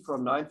TBT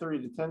from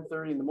 9:30 to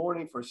 10:30 in the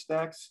morning for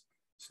snacks,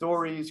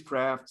 stories,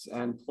 crafts,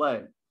 and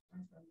play.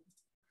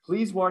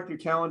 Please mark your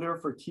calendar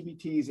for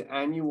TBT's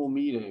annual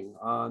meeting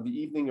on the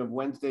evening of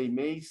Wednesday,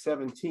 May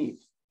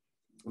 17th.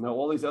 Now,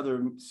 all these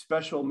other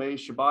special May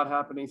Shabbat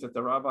happenings that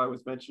the rabbi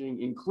was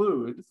mentioning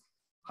include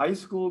high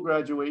school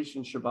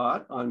graduation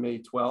Shabbat on May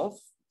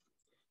 12th,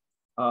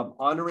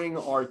 honoring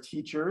our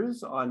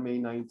teachers on May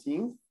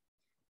 19th,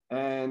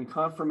 and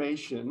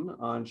confirmation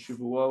on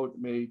Shavuot,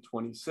 May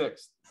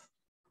 26th.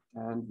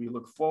 And we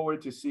look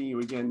forward to seeing you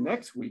again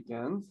next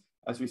weekend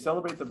as we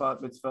celebrate the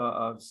bat mitzvah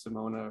of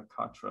Simona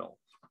Cottrell.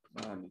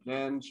 And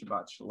again,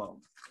 Shabbat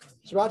Shalom.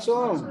 Shabbat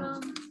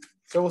Shalom.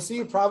 So we'll see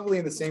you probably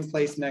in the same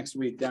place next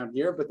week down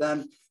here, but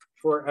then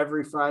for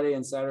every Friday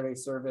and Saturday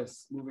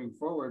service moving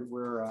forward,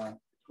 we're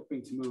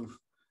hoping to move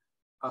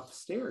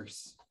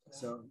upstairs.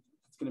 So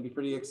it's going to be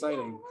pretty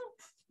exciting.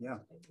 Yeah.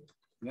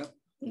 Yep.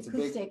 The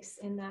acoustics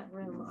in that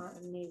room are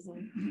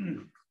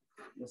amazing.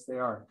 Yes, they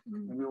are.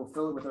 And we will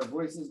fill it with our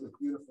voices with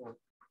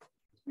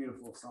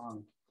beautiful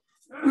song.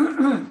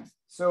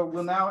 So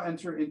we'll now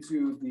enter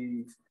into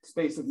the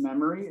space of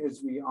memory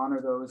as we honor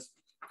those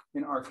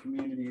in our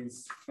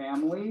community's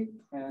family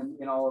and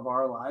in all of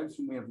our lives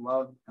whom we have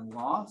loved and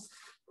lost.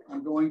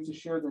 I'm going to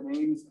share the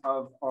names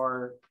of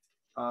our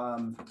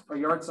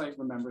yard site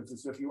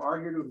remembrances. So if you are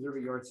here to observe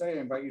a yard site,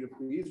 I invite you to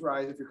please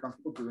rise if you're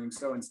comfortable doing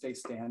so and stay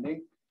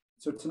standing.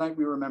 So tonight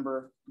we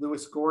remember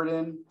Lewis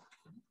Gordon,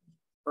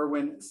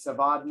 Erwin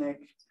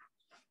Savadnik,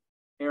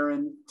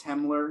 Aaron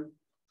Temler,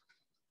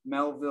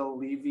 Melville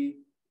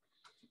Levy,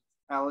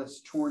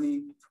 Alice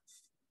Chorney,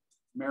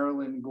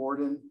 Marilyn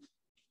Gordon,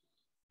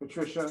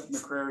 Patricia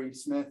McCrary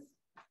Smith,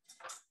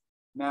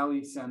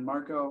 Mally San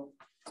Marco,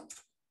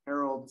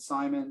 Harold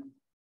Simon,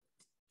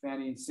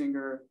 Fanny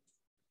Singer,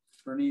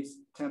 Bernice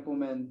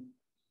Templeman,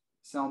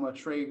 Selma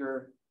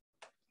Traeger,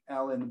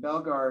 Alan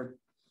Belgard,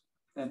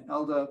 and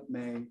Elda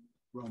May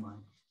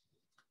Romine.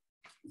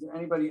 Is there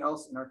anybody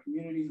else in our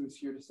community who's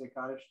here to say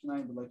Kaddish tonight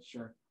and would like to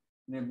share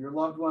the name of your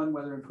loved one,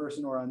 whether in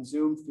person or on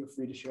Zoom? Feel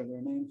free to share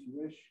their name if you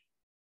wish.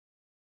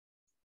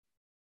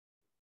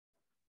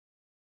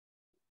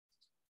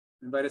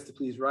 I invite us to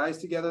please rise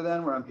together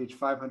then. We're on page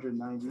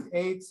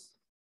 598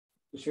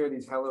 to share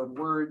these hallowed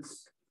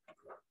words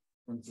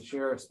and to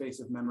share a space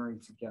of memory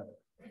together.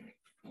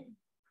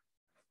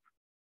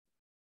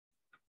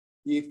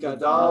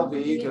 Yitgadal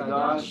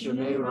v'yitgadash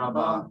shemei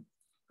Rabbah,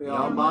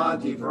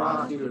 v'yalmad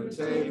yivrach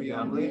yirutei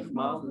v'yamlich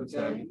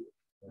malchutei,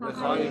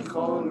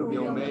 v'chayechon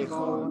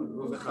u'v'yomechon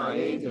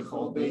u'v'chayei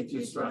d'chol beit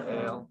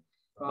Yisrael,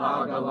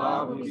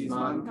 v'agala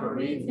v'bizman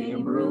kariv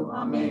v'yimru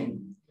amen.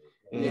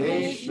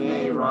 Yehei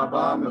shmei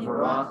Rabbah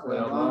mevarach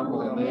le'olam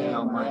u'lemei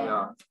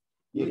almaya,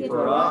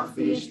 yitbarach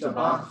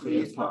v'yishtabach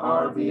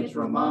v'yitpa'ar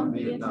v'yitromam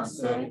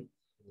v'yitnaseh,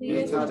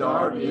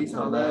 v'yitadar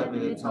v'yitalev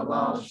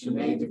v'yitalal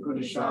shemei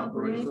d'kudashah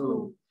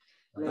b'richu,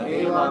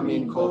 Le'ela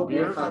min kol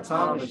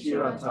birchata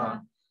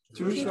v'shirata,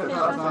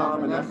 tushbechata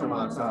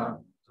v'nechamata,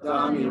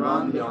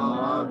 da'amiran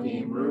v'yalma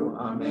v'imru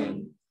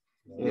amen.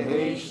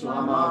 Yehei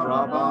shlama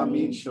Rabbah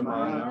min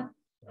shemaya,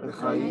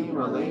 v'chayim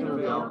aleinu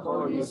v'al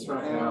kol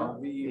Yisrael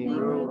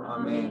v'imru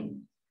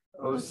amen.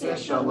 Oseh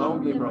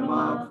shalom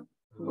b'imramav,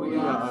 hu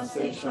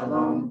ya'aseh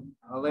shalom,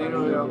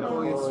 aleinu v'al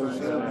kol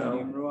Yisrael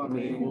v'imru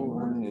amen.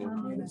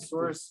 May the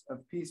source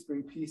of peace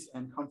bring peace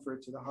and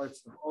comfort to the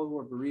hearts of all who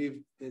are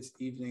bereaved this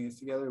evening. As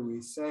together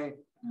we say,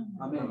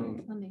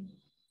 Amen. Amen.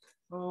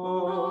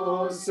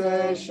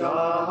 Oseh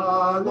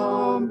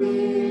shalom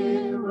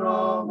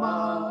b'imramav,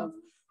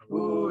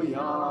 hu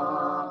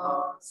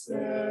ya'aseh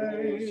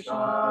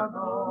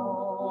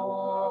shalom,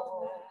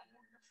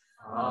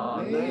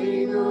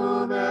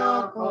 aleinu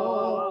ve'al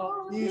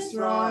kol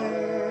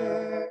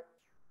Yisrael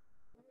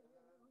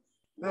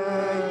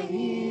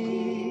ve'yimeru.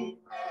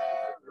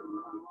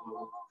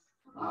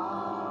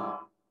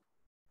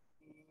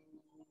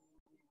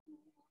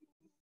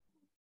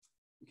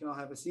 You can all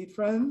have a seat,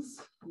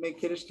 friends. Make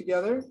Kiddush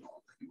together.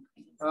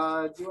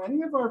 Do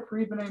any of our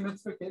pre-B'nai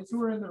Mitzvah kids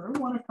who are in the room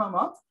want to come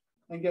up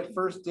and get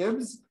first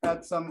dibs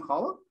at some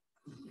challah?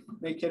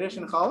 Make Kiddush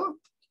and challah?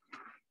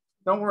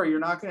 Don't worry, you're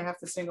not going to have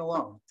to sing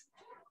alone.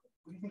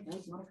 What do you think,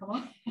 guys? You want to come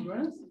up? Join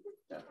us?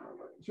 Yeah.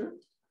 Sure?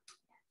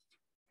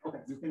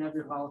 Okay, you can have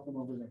your challah from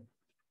over there.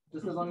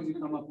 Just as long as you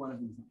come up one of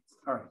these nights.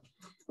 All right.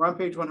 We're on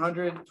page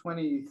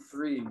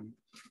 123.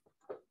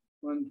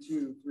 1,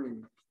 2,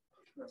 3.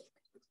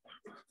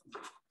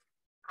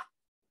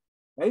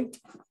 Hey.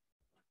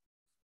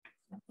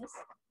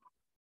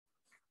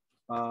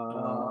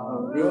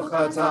 Baruch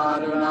atah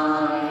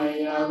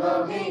Adonai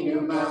Eloheinu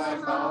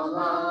melech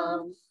haolam,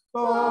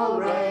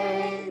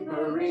 borei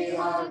peri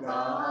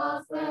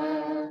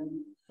hagafen.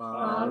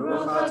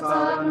 Baruch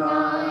atah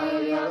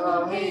Adonai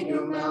Eloheinu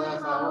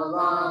melech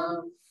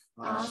haolam,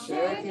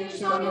 Asher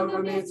kishanu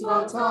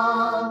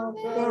b'mitzvotav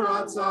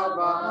v'ratza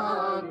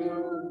banu.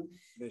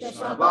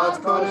 V'shabbat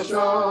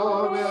kodesho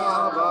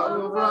v'ahava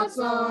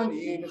uvratzon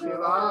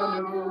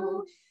yinchilanu.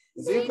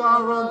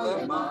 Zikaron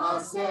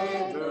lema'aseh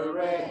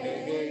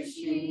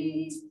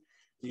v'reishit.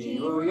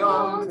 Kihu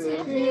yom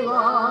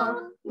techila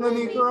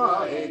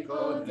le'mikra'e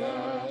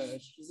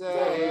kodesh.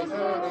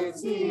 Zecher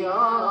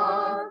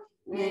l'tziat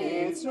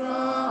mitzrayim.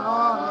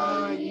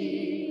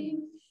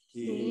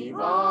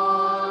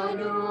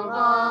 Kivanu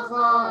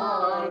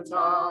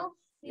v'acharta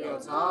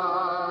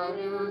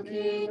yotanu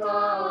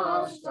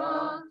kidashta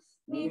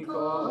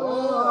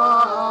mikol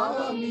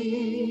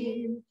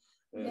ha'amim.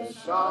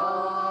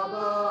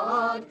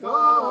 V'shabbat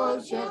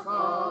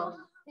kodeshecha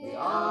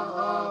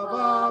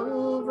v'ahava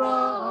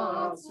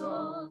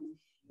uvratzon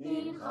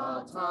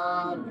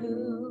nichatanu.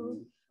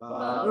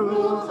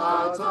 Baruch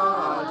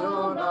atah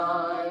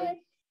Adonai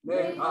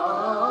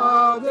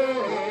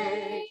mekadeh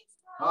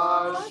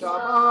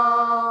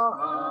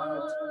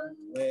Shabbat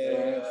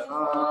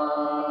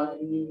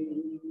lechaim.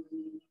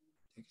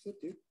 Take a sip,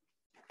 dude.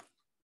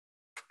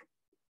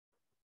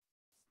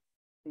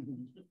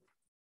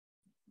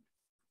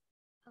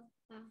 Oh,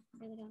 wow,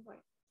 really going for it.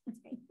 That's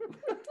great.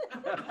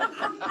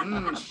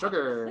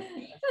 Sugar.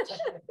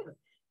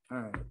 All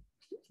right.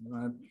 You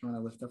want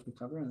to lift up the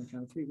cover on the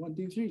count of 3? 1,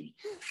 2, 3.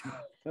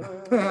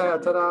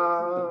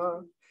 Ta-da!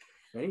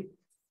 Ready?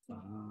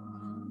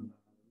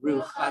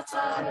 Baruch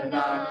atah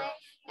Adonai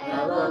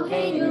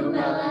Eloheinu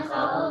melech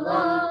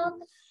haolam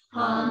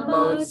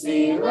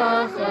hamotzi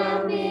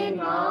lechem min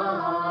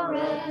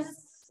haaretz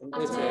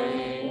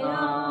atei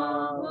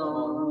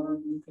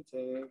alon. You can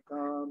take a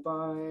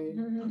bite.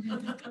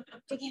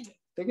 Again.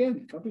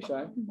 Again, don't be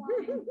shy.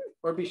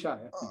 Or be shy.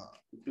 I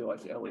feel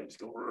like Ellie just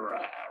go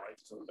right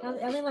to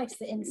the Ellie likes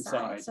the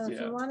inside, Inside, so if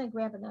yeah. you want to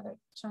grab another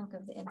chunk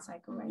of the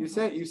inside, go right You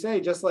ahead. say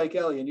just like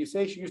Ellie, and you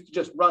say she used to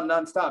just run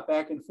nonstop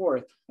back and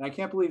forth. And I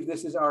can't believe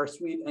this is our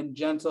sweet and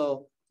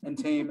gentle and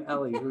tame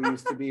Ellie who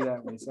used to be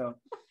that way. So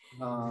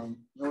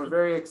we're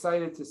very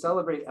excited to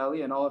celebrate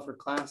Ellie and all of her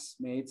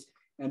classmates,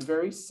 and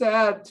very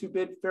sad to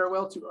bid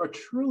farewell to a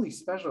truly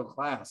special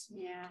class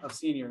of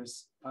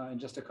seniors in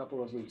just a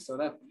couple of weeks. So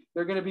that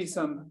there are going to be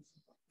some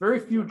very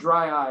few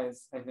dry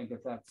eyes, I think,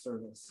 at that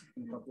service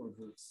in a couple of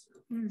weeks.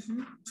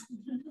 Mhm.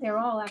 They're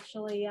all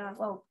actually,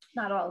 well,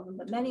 not all of them,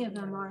 but many of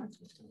them are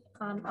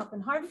up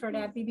in Hartford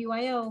at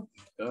BBYO.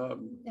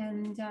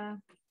 And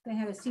they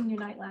had a senior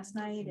night last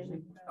night.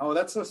 And Oh,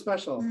 that's so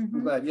special.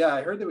 I'm glad. Yeah,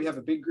 I heard that we have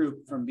a big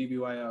group from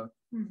BBYO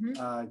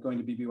going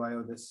to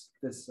BBYO this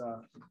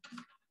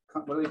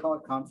what do they call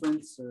it?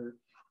 Conference or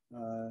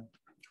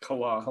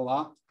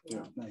Kala?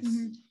 Yeah,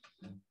 nice.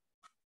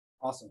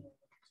 Awesome.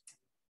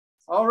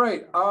 All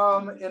right.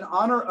 In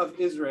honor of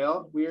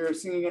Israel, we are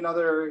singing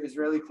another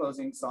Israeli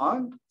closing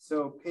song.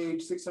 So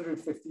page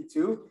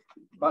 652,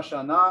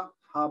 Bashana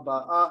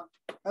Haba'a.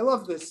 I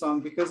love this song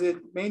because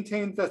it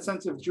maintains that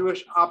sense of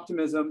Jewish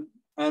optimism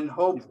and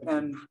hope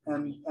and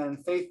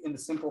faith in the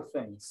simple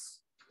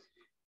things.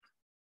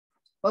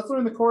 Let's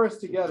learn the chorus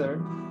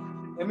together.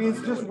 It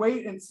means just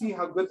wait and see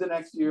how good the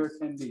next year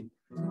can be.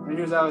 And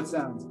here's how it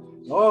sounds.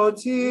 O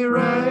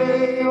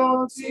tirei,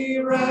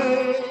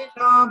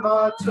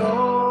 kama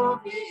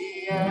tov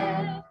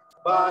yeh,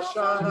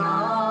 bashana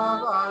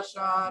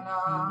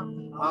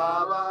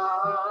haba.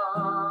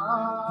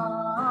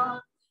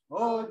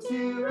 O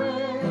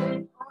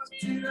tirei,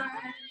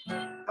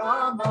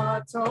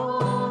 kama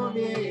tov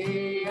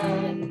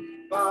yeh,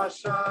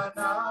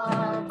 bashana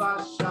haba.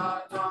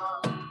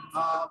 Bashana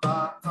haba.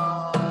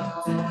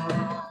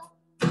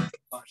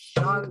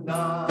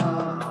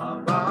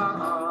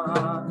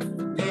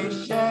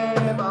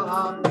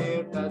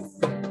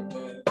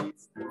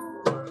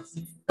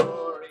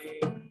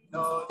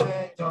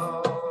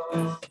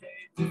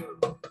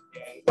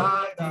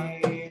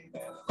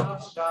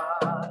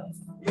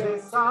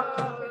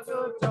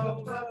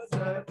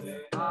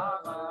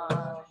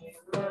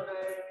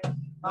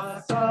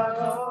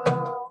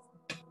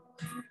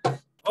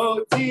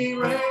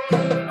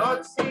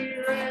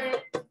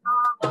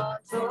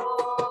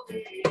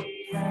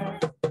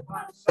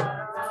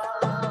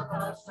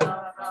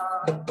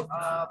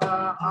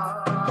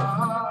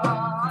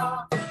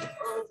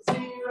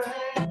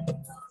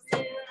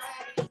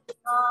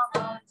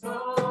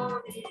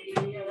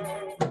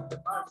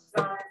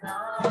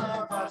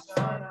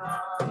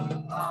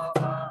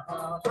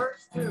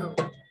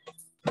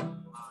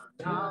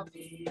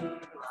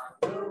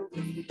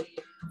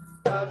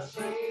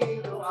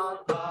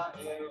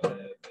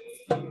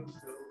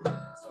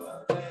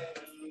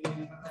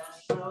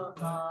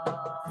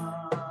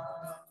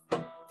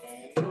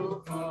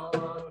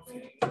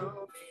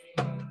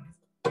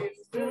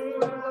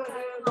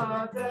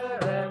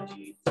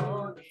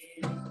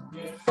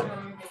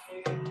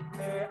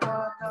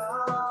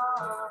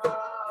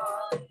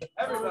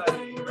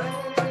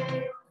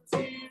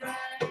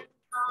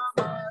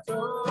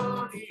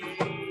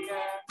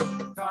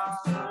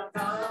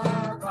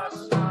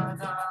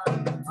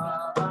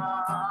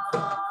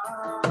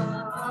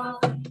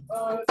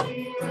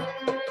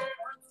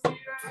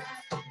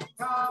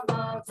 Come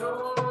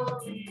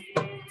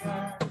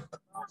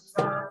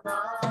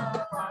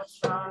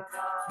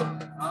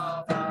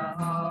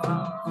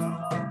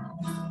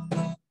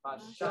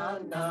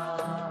Shana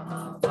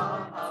Haba,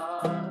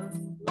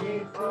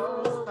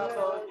 Nifros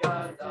Kavod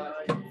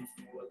Yadai,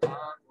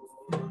 Kulanu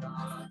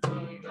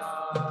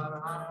Tigar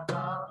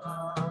Haba,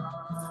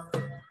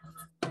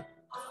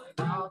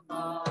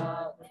 Anama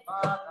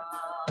Vada,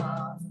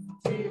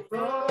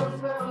 Tifros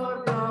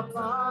Kavod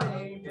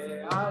Yapaim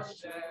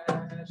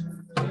Be'ashesh,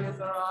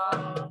 Yizra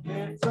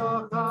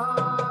Yitzocha,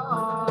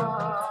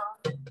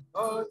 O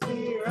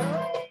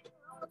Tirei,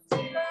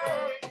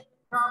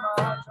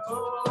 Kamato.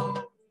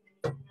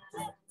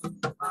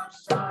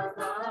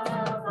 Mashana,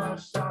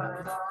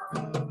 Mashana,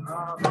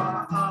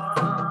 Rama'a,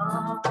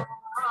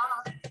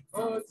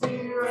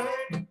 Otire,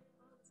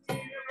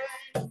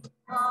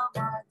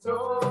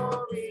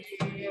 Kamatori,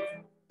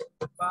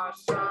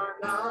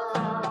 Mashana,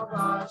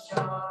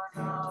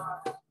 Mashana,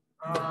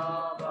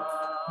 Rama'a.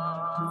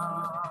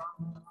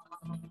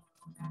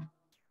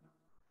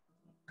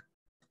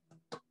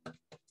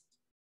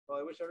 Well,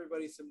 I wish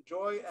everybody some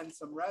joy and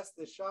some rest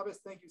this Shabbos.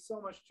 Thank you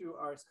so much to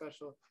our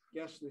special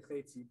guest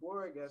Shlichei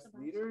Tzibur, guest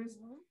leaders,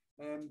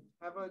 and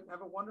have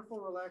a wonderful,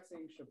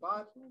 relaxing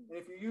Shabbat. And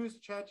if you use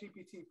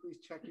ChatGPT, please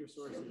check your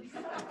sources.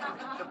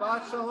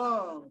 Shabbat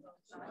Shalom.